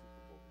 3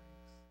 Super Bowl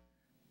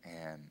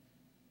rings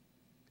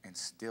and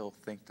still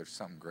think there's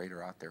something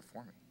greater out there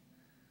for me?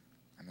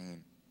 I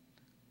mean,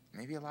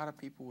 maybe a lot of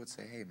people would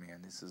say, hey,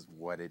 man, this is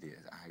what it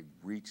is. I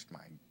reached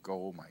my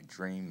goal, my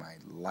dream, my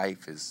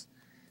life is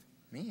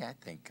me. I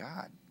think,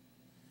 God,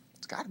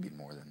 it's got to be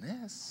more than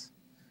this.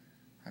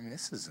 I mean,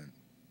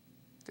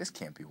 this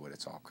can't be what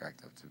it's all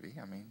cracked up to be.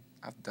 I mean,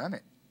 I've done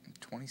it. I'm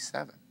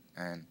 27.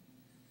 And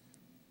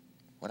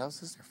what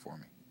else is there for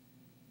me?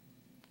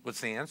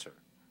 What's the answer?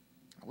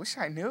 I wish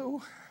I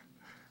knew.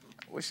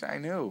 I wish I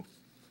knew.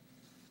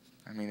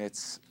 I mean,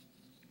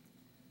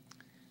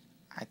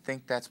 I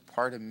think that's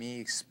part of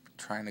me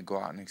trying to go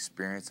out and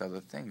experience other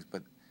things.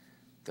 But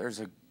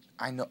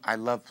I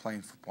love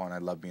playing football and I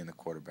love being the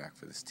quarterback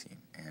for this team.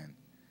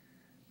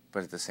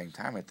 But at the same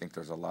time, I think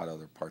there's a lot of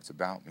other parts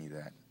about me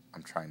that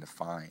I'm trying to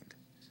find.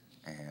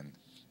 And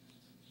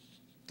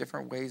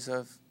different ways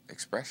of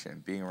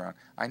expression, being around.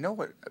 I know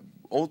what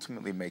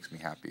ultimately makes me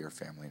happy are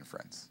family and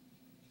friends.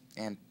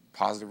 And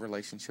positive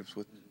relationships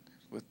with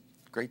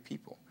great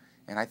people.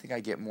 And I think I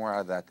get more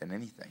out of that than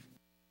anything.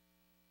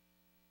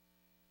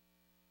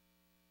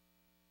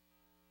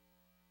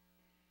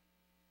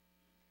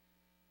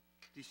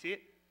 Did you see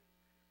it?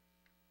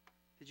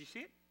 Did you see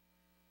it?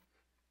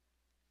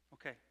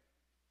 Okay.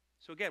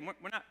 So again,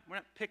 we're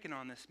not picking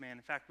on this man.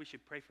 In fact, we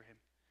should pray for him.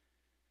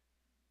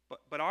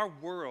 But our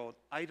world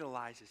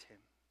idolizes him.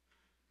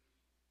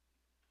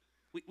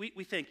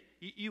 We think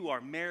you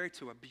are married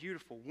to a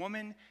beautiful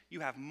woman. You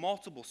have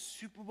multiple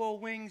Super Bowl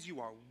rings. You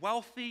are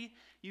wealthy.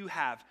 You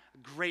have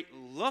great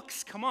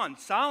looks. Come on,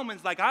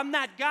 Solomon's like, I'm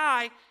that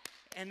guy,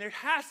 and there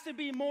has to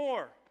be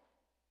more.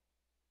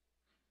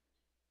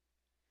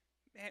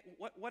 Man,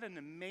 what an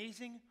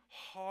amazing,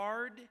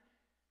 hard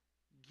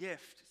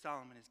gift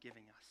Solomon is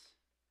giving us.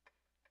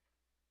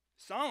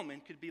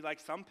 Solomon could be like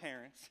some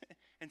parents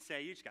and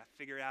say, you just got to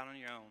figure it out on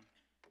your own.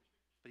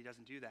 But he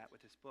doesn't do that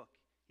with this book.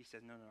 He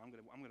says, no, I'm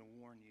going to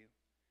warn you.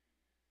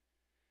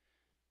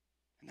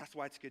 And that's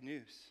why it's good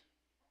news.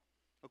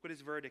 Look what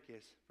his verdict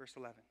is, verse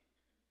 11.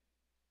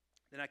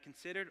 Then I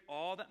considered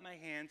all that my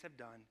hands have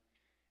done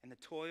and the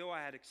toil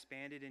I had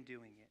expended in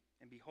doing it.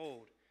 And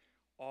behold,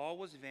 all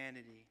was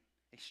vanity,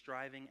 a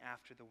striving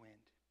after the wind.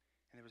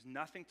 And there was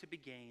nothing to be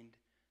gained,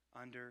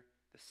 under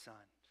the sun.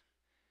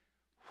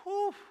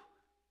 Whew.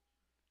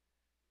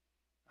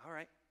 All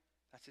right,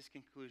 that's his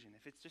conclusion.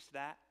 If it's just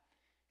that,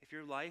 if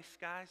your life,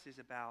 guys, is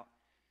about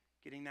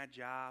getting that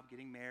job,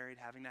 getting married,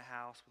 having that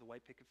house with a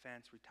white picket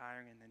fence,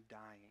 retiring, and then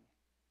dying,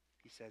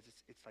 he says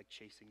it's like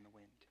chasing the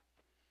wind.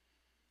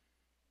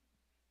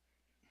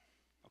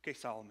 Okay,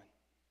 Solomon,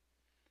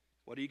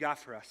 what do you got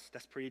for us?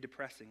 That's pretty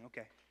depressing.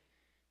 Okay.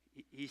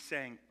 He's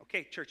saying,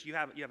 okay, church, you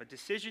have a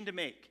decision to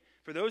make.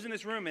 For those in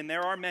this room, and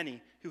there are many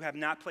who have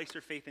not placed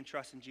their faith and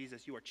trust in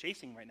Jesus, you are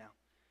chasing right now.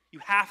 You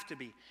have to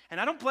be.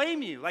 And I don't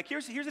blame you. Like,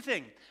 here's the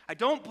thing. I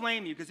don't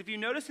blame you, because if you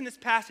notice in this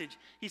passage,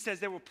 he says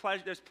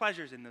there's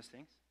pleasures in those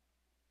things.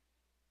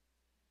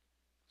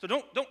 So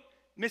don't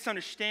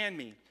misunderstand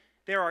me.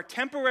 There are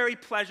temporary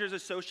pleasures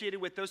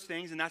associated with those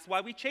things, and that's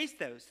why we chase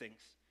those things.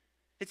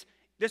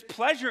 There's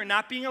pleasure in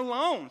not being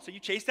alone. So you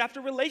chase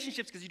after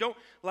relationships because you don't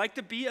like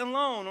to be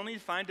alone, only to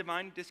find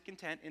divine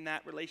discontent in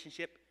that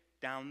relationship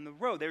down the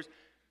road. There's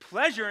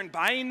pleasure in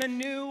buying the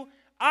new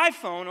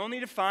iPhone, only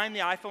to find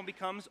the iPhone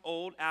becomes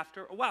old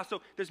after a while.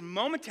 So there's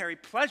momentary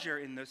pleasure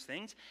in those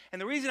things.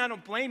 And the reason I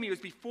don't blame you is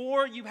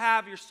before you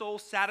have your soul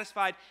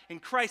satisfied in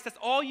Christ, that's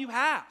all you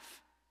have.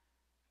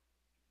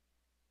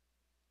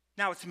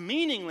 Now, it's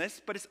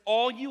meaningless, but it's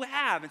all you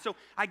have. And so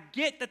I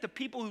get that the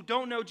people who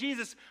don't know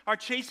Jesus are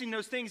chasing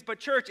those things. But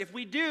church, if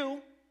we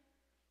do,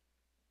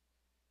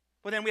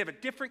 well, then we have a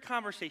different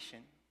conversation.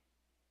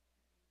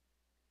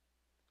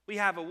 We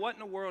have a what in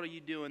the world are you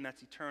doing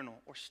that's eternal?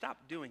 Or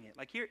stop doing it.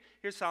 Like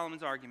here's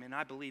Solomon's argument, and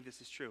I believe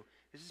this is true.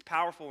 This is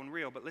powerful and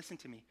real, but listen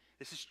to me.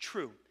 This is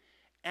true.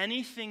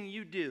 Anything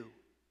you do,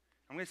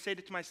 I'm going to say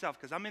it to myself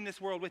because I'm in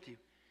this world with you.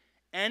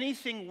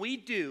 Anything we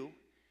do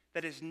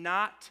that is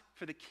not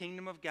for the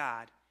kingdom of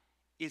God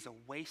is a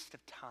waste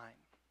of time.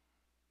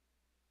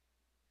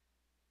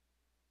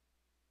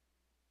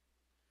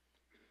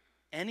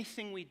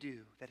 Anything we do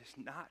that is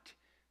not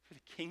for the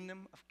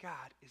kingdom of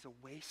God is a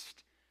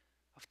waste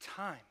of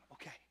time.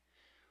 Okay.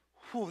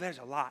 Whew, there's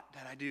a lot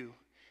that I do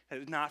that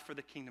is not for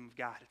the kingdom of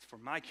God. It's for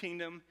my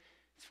kingdom.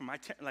 It's for my,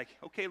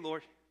 okay,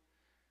 Lord.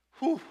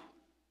 Whew.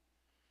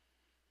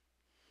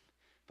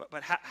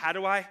 But how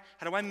do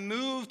I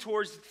move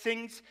towards the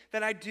things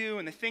that I do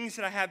and the things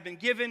that I have been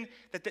given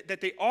that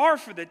they are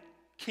for the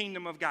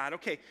kingdom of God?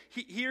 Okay,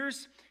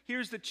 here's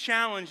the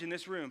challenge in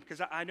this room,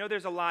 because I know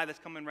there's a lie that's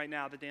coming right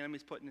now that the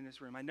enemy's putting in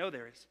this room. I know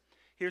there is.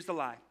 Here's the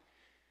lie.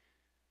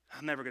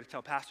 I'm never going to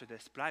tell Pastor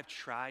this, but I've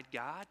tried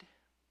God,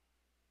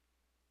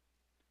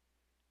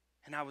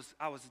 and I was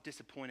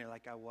disappointed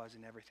like I was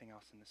in everything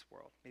else in this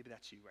world. Maybe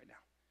that's you right now.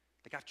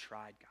 Like, I've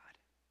tried God.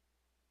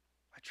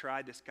 I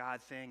tried this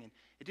God thing, and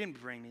it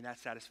didn't bring me that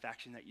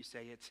satisfaction that you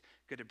say it's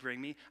going to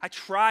bring me. I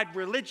tried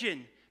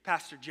religion,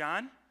 Pastor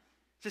John.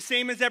 It's the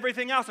same as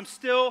everything else. I'm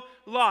still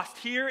lost.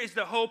 Here is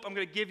the hope I'm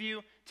going to give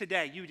you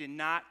today. You did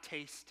not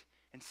taste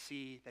and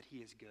see that he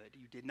is good.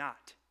 You did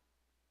not.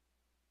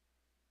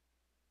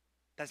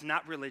 That's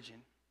not religion.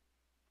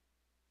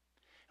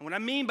 And what I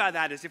mean by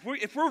that is if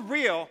we're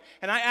real,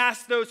 and I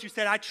ask those who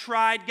said, I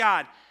tried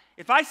God,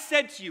 if I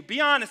said to you,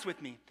 be honest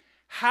with me,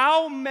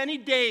 how many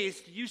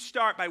days do you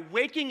start by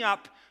waking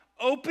up,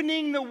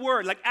 opening the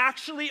Word, like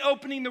actually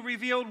opening the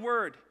revealed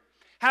Word,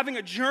 having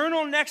a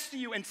journal next to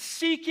you and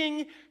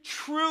seeking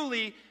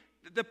truly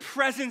the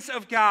presence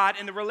of God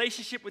and the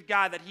relationship with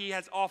God that he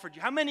has offered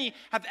you? How many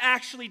have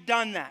actually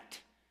done that?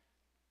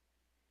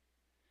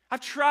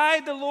 I've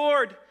tried the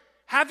Lord.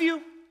 Have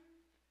you?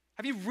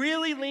 Have you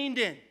really leaned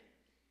in?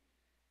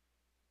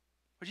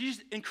 Would you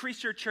just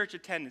increase your church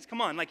attendance?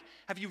 Come on,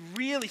 have you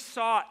really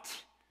sought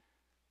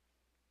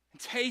and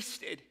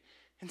tasted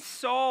and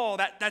saw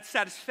that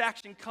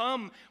satisfaction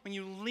come when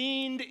you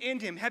leaned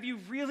into him? Have you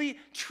really,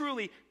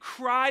 truly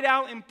cried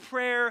out in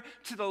prayer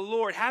to the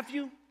Lord? Have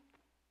you?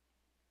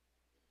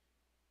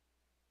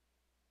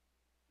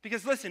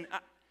 Because listen,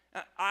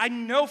 I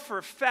know for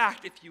a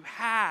fact if you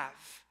have,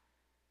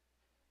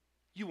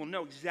 you will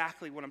know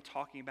exactly what I'm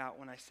talking about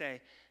when I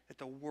say that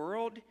the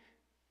world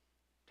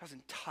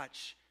doesn't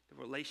touch the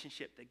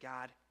relationship that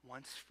God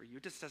wants for you.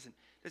 It just doesn't,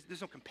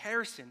 there's no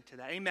comparison to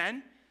that.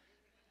 Amen?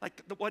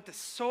 What the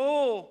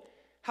soul,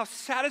 how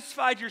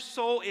satisfied your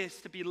soul is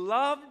to be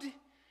loved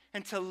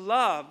and to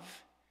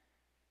love.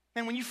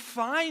 And when you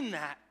find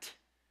that,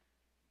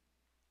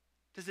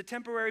 does the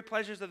temporary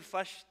pleasures of the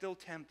flesh still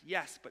tempt?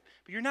 Yes, but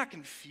you're not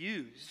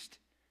confused.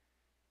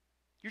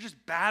 You're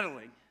just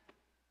battling.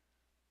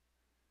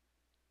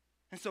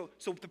 And so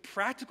the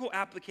practical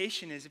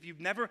application is if you've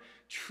never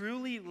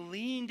truly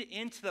leaned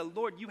into the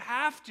Lord, you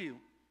have to.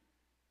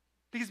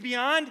 Because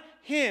beyond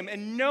him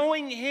and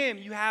knowing him,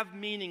 you have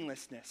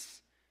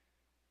meaninglessness.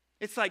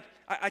 It's like,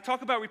 I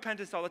talk about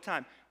repentance all the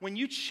time. When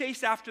you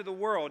chase after the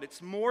world,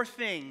 it's more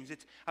things.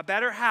 It's a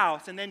better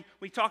house. And then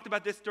we talked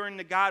about this during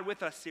the God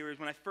With Us series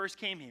when I first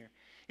came here.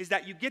 Is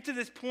that you get to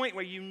this point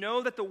where you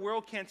know that the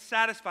world can't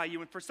satisfy you.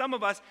 And for some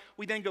of us,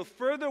 we then go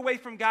further away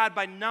from God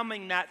by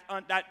numbing that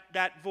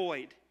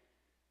void.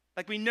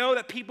 Like we know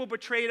that people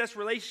betrayed us,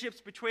 relationships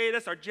betrayed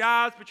us, our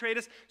jobs betrayed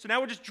us. So now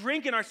we're just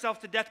drinking ourselves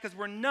to death because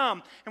we're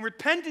numb. And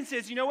repentance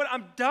is, you know what?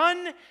 I'm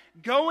done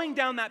going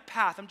down that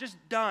path. I'm just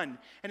done.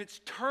 And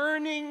it's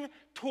turning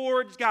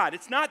towards God.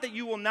 It's not that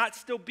you will not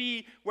still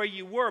be where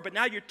you were, but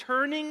now you're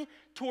turning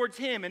towards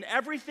Him. And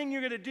everything you're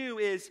going to do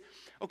is,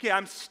 okay,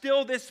 I'm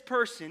still this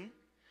person.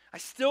 I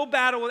still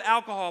battle with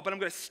alcohol, but I'm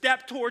going to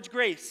step towards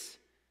grace.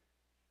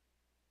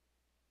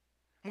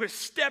 I'm going to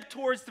step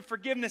towards the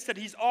forgiveness that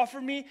He's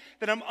offered me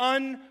that I'm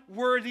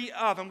unworthy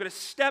of. I'm going to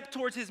step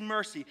towards His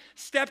mercy,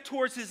 step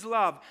towards His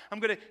love. I'm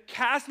going to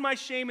cast my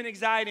shame and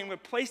anxiety. I'm going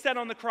to place that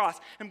on the cross.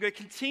 I'm going to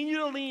continue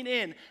to lean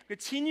in,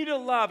 continue to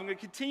love. I'm going to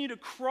continue to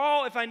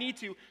crawl, if I need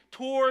to,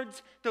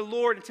 towards the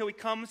Lord until He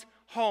comes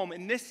home.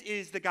 And this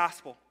is the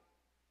gospel.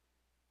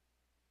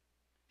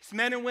 It's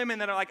men and women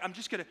that are like, I'm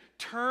just going to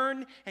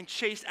turn and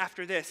chase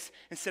after this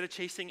instead of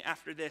chasing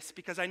after this.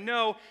 Because I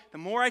know the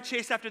more I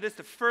chase after this,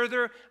 the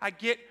further I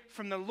get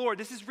from the Lord.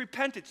 This is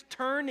repentance,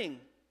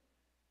 turning.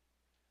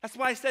 That's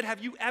why I said,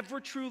 have you ever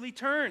truly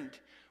turned?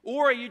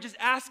 Or are you just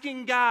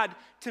asking God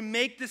to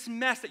make this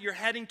mess that you're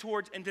heading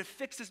towards and to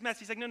fix this mess?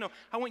 He's like, no,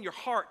 I want your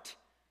heart.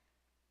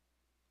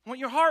 I want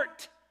your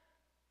heart.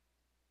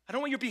 I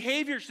don't want your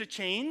behaviors to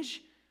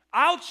change.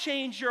 I'll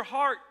change your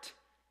heart.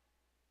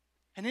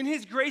 And in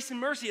His grace and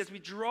mercy, as we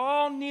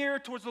draw near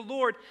towards the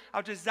Lord,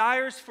 our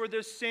desires for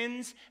those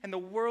sins and the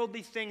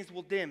worldly things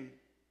will dim.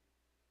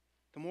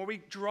 The more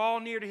we draw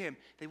near to Him,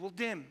 they will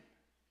dim.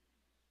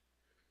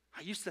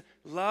 I used to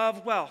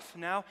love wealth.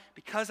 Now,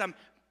 because I'm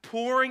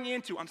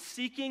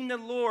seeking the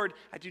Lord,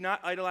 I do not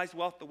idolize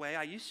wealth the way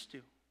I used to.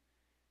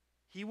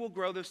 He will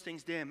grow those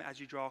things dim as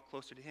you draw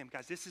closer to Him.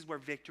 Guys, this is where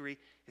victory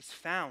is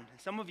found.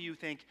 And some of you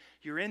think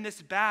you're in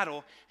this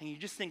battle and you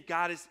just think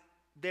God is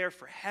there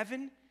for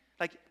heaven.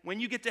 Like when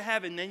you get to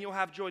heaven, then you'll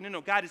have joy.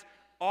 No, God is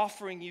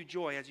offering you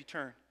joy as you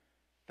turn.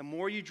 The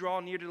more you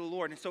draw near to the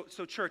Lord. And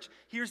so church,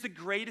 here's the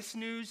greatest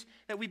news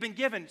that we've been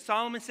given.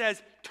 Solomon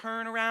says,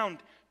 turn around,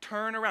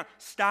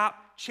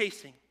 stop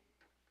chasing.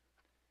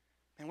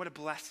 And what a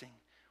blessing.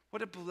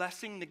 What a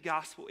blessing the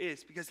gospel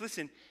is. Because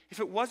listen, if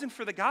it wasn't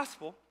for the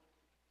gospel,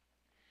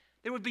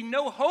 there would be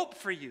no hope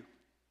for you.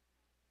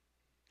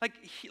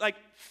 Like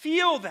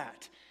feel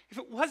that. If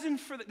it wasn't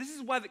for this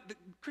is why the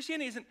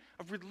Christianity isn't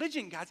a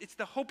religion, guys. It's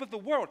the hope of the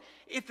world.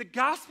 If the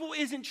gospel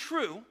isn't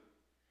true,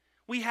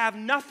 we have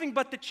nothing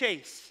but the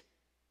chase.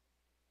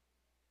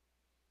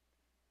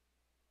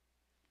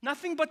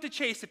 Nothing but the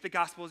chase if the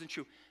gospel isn't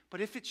true. But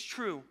if it's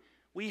true,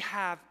 we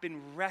have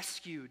been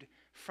rescued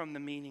from the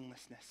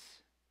meaninglessness.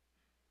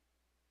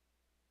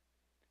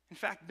 In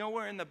fact,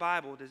 nowhere in the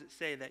Bible does it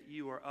say that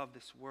you are of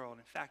this world.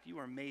 In fact, you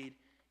are made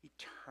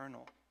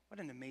eternal.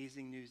 What an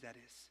amazing news that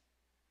is.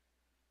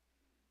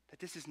 That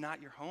this is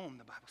not your home,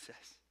 the Bible says.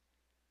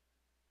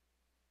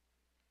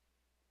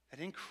 That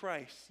in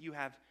Christ you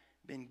have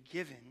been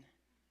given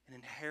an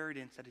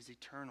inheritance that is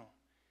eternal.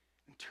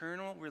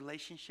 Eternal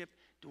relationship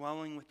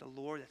dwelling with the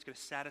Lord that's going to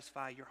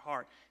satisfy your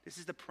heart. This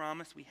is the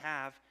promise we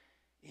have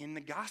in the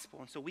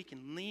gospel. And so we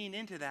can lean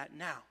into that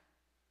now.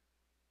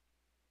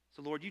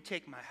 So Lord, you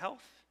take my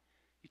health.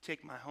 You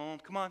take my home.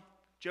 Come on,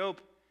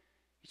 Job.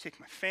 You take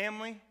my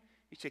family.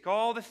 You take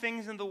all the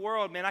things in the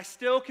world, man. I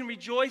still can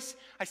rejoice.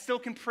 I still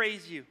can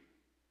praise you.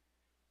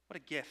 What a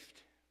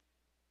gift.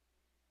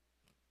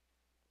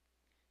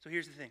 So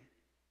here's the thing.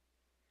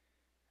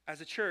 As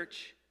a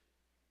church,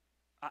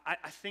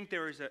 I think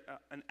there is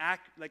I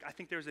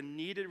think there's a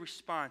needed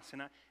response.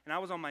 And I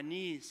was on my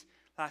knees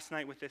last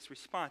night with this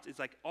response. It's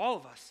like all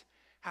of us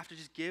have to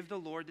just give the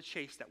Lord the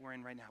chase that we're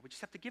in right now. We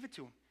just have to give it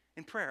to Him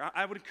in prayer.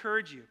 I would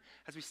encourage you,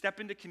 as we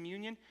step into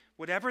communion,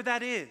 whatever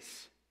that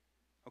is,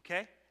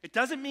 okay? It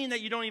doesn't mean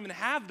that you don't even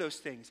have those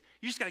things.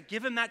 You just got to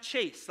give Him that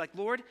chase. Like,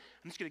 Lord,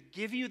 I'm just going to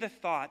give you the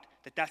thought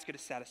that that's going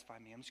to satisfy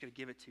me. I'm just going to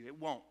give it to you. It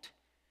won't.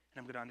 And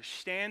I'm going to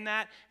understand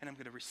that, and I'm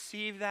going to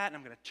receive that, and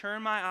I'm going to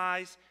turn my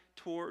eyes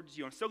towards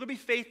you. I'm still going to be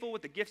faithful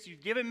with the gifts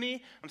you've given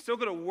me. I'm still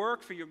going to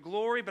work for your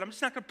glory, but I'm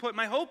just not going to put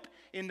my hope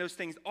in those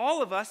things.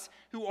 All of us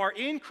who are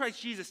in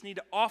Christ Jesus need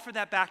to offer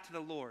that back to the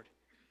Lord.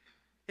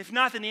 If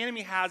not, then the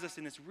enemy has us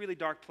in this really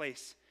dark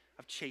place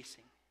of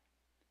chasing.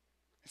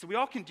 So we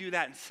all can do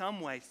that in some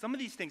way. Some of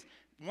these things,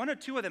 one or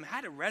two of them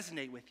had to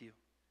resonate with you.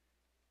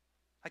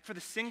 Like for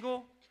the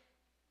single,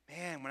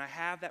 man, when I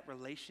have that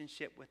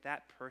relationship with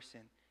that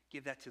person,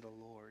 give that to the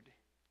Lord.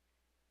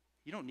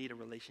 You don't need a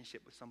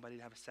relationship with somebody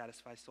to have a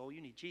satisfied soul.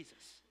 You need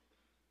Jesus.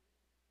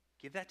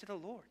 Give that to the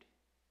Lord.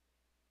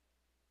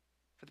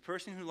 For the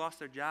person who lost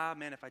their job,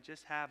 man, if I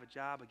just have a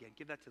job again,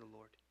 give that to the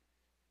Lord.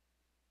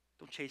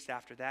 Don't chase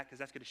after that because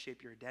that's going to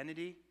shape your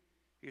identity.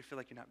 You're going to feel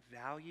like you're not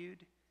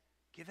valued.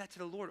 Give that to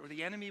the Lord, or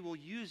the enemy will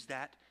use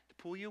that to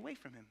pull you away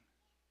from Him.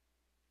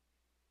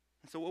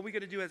 And so what we're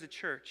going to do as a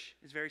church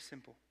is very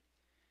simple.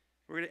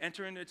 We're going to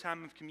enter into a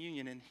time of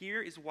communion, and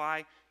here is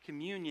why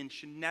communion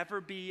should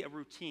never be a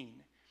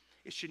routine.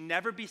 It should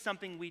never be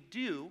something we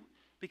do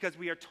because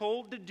we are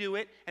told to do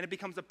it, and it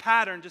becomes a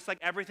pattern just like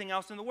everything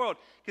else in the world,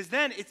 because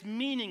then it's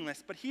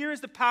meaningless. But here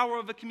is the power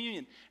of a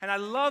communion, and I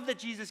love that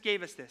Jesus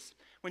gave us this.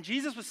 When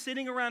Jesus was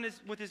sitting around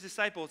with his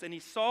disciples and he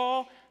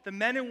saw the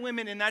men and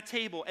women in that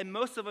table, and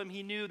most of them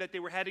he knew that they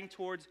were heading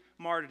towards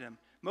martyrdom.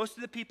 Most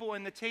of the people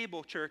in the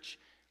table, church,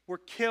 were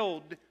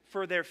killed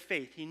for their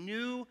faith. He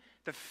knew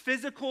the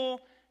physical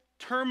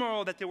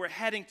turmoil that they were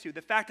heading to,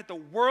 the fact that the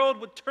world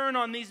would turn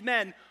on these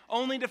men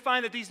only to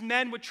find that these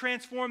men would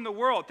transform the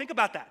world. Think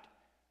about that.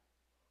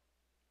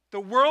 The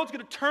world's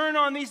going to turn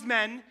on these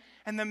men,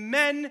 and the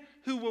men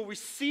who will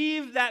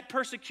receive that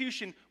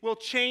persecution will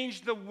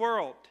change the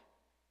world.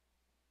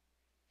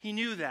 He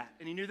knew that,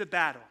 and he knew the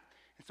battle.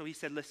 And so he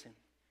said, listen,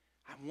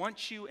 I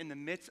want you in the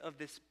midst of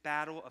this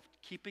battle of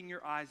keeping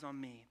your eyes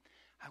on me,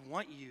 I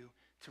want you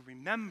to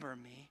remember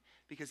me,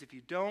 because if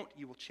you don't,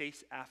 you will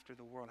chase after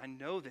the world. I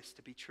know this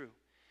to be true.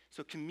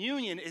 So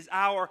communion is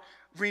our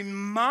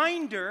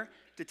reminder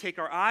to take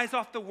our eyes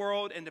off the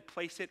world and to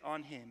place it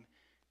on him.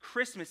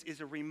 Christmas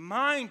is a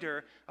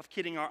reminder of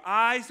getting our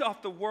eyes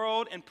off the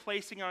world and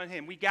placing it on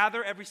him. We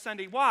gather every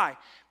Sunday. Why?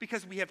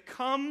 Because we have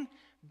come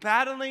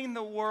battling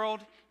the world,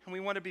 and we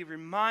want to be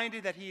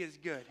reminded that he is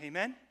good.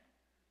 Amen?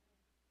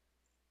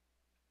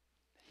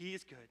 He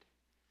is good.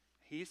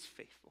 He is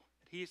faithful.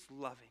 That he is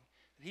loving.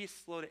 That he is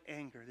slow to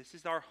anger. This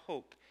is our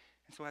hope.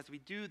 And so as we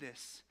do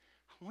this,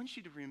 I want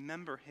you to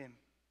remember him.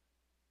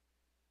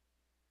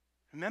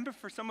 Remember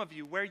for some of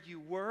you where you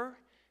were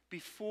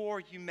before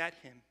you met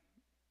him.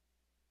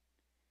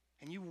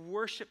 And you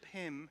worship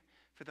him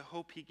for the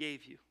hope he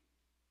gave you.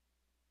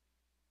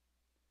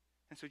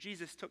 And so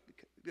Jesus took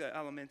the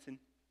elements and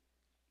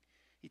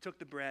he took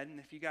the bread. And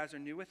if you guys are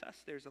new with us,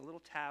 there's a little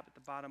tab at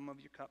the bottom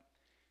of your cup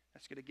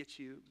that's going to get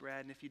you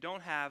bread. And if you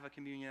don't have a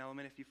communion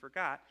element, if you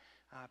forgot,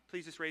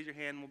 please just raise your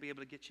hand and we'll be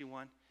able to get you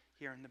one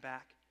here in the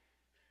back.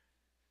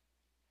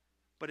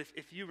 But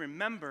if you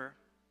remember,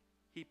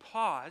 he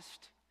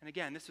paused. And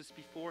again, this was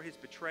before his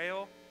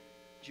betrayal.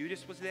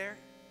 Judas was there.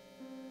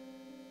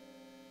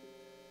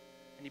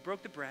 And he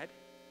broke the bread.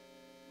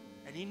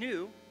 And he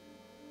knew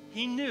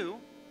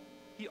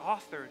he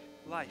authored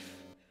life.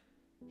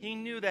 He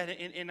knew that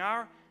in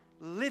our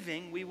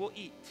living, we will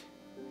eat.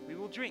 We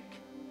will drink.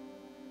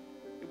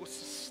 It will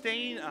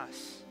sustain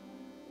us.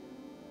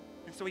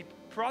 And so he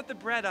brought the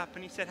bread up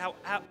and he said, how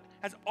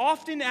as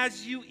often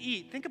as you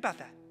eat, think about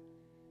that.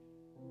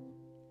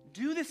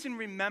 Do this in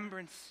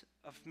remembrance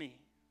of me.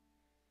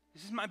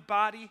 This is my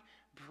body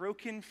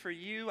broken for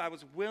you. I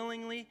was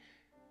willingly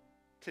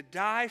to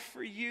die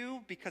for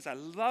you because I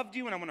loved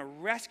you and I want to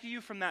rescue you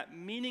from that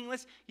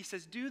meaningless. He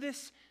says, do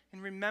this in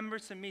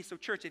remembrance of me. So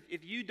church,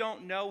 if you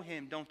don't know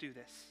him, don't do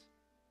this.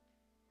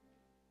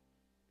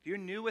 If you're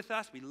new with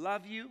us, we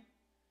love you.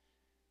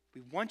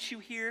 We want you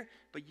here,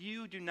 but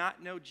you do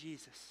not know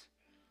Jesus.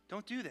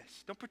 Don't do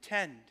this. Don't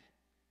pretend.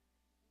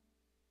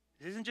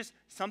 This isn't just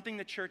something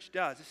the church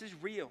does. This is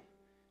real.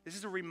 This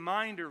is a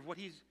reminder of what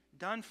he's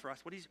done for us,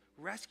 what he's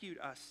rescued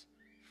us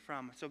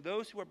from. So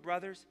those who are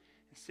brothers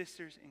and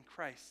sisters in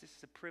Christ, this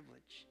is a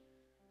privilege.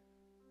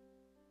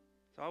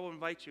 So I will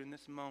invite you in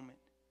this moment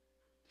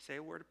to say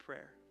a word of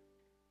prayer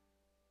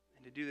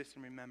and to do this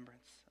in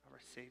remembrance of our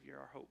Savior,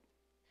 our hope.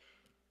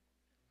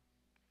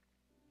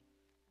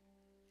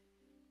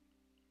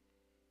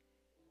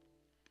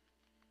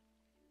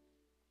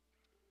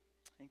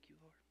 Thank you,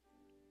 Lord.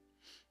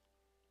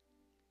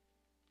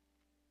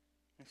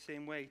 In the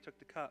same way, he took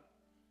the cup.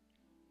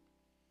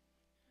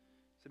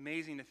 It's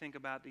amazing to think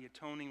about the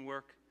atoning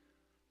work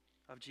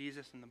of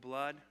Jesus and the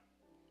blood,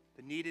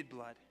 the needed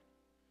blood,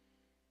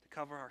 to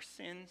cover our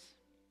sins.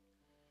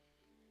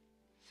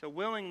 So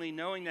willingly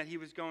knowing that he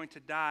was going to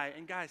die.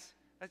 And guys,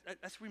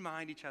 let's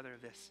remind each other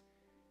of this.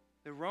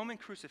 The Roman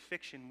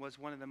crucifixion was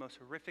one of the most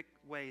horrific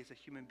ways a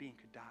human being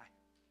could die.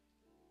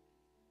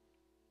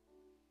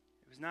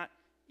 It was not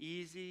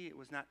easy. It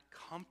was not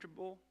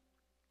comfortable.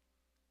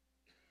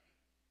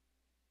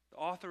 The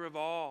author of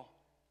all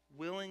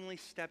willingly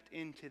stepped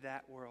into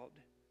that world,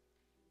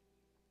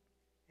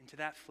 into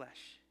that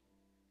flesh,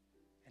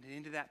 and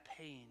into that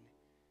pain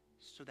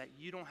so that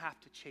you don't have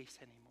to chase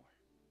anymore.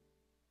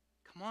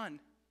 Come on.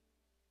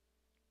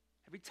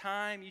 Every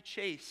time you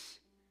chase,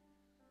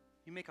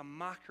 you make a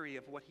mockery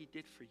of what he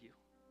did for you.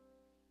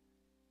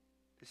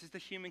 This is the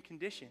human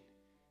condition,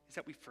 is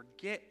that we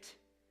forget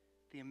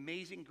the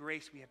amazing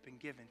grace we have been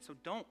given. So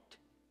don't.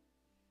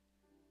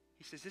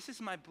 He says, this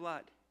is my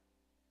blood.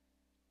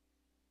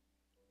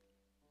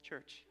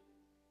 Church,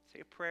 say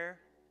a prayer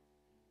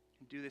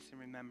and do this in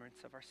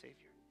remembrance of our Savior.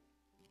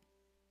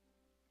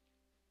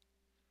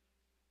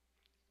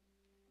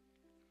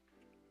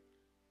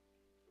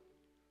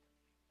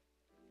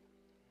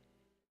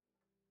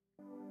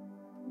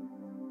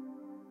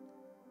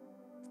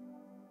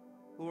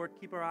 Lord,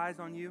 keep our eyes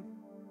on you.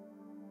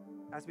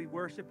 As we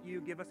worship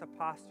you, give us a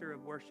posture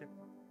of worship.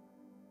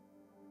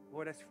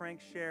 Lord, as Frank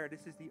shared,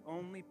 this is the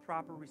only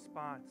proper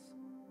response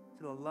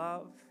to the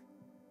love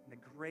and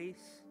the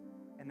grace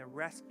and the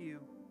rescue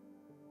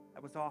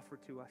that was offered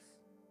to us.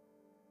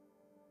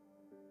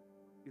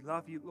 We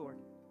love you, Lord.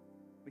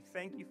 We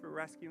thank you for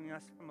rescuing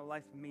us from a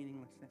life of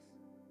meaninglessness,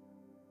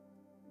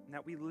 and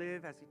that we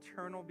live as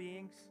eternal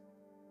beings,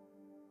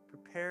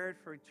 prepared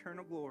for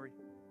eternal glory.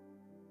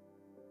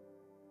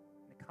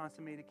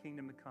 consummated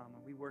kingdom to come,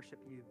 and we worship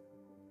you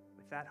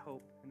with that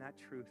hope and that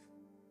truth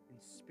in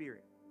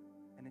spirit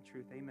and in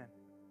truth. Amen.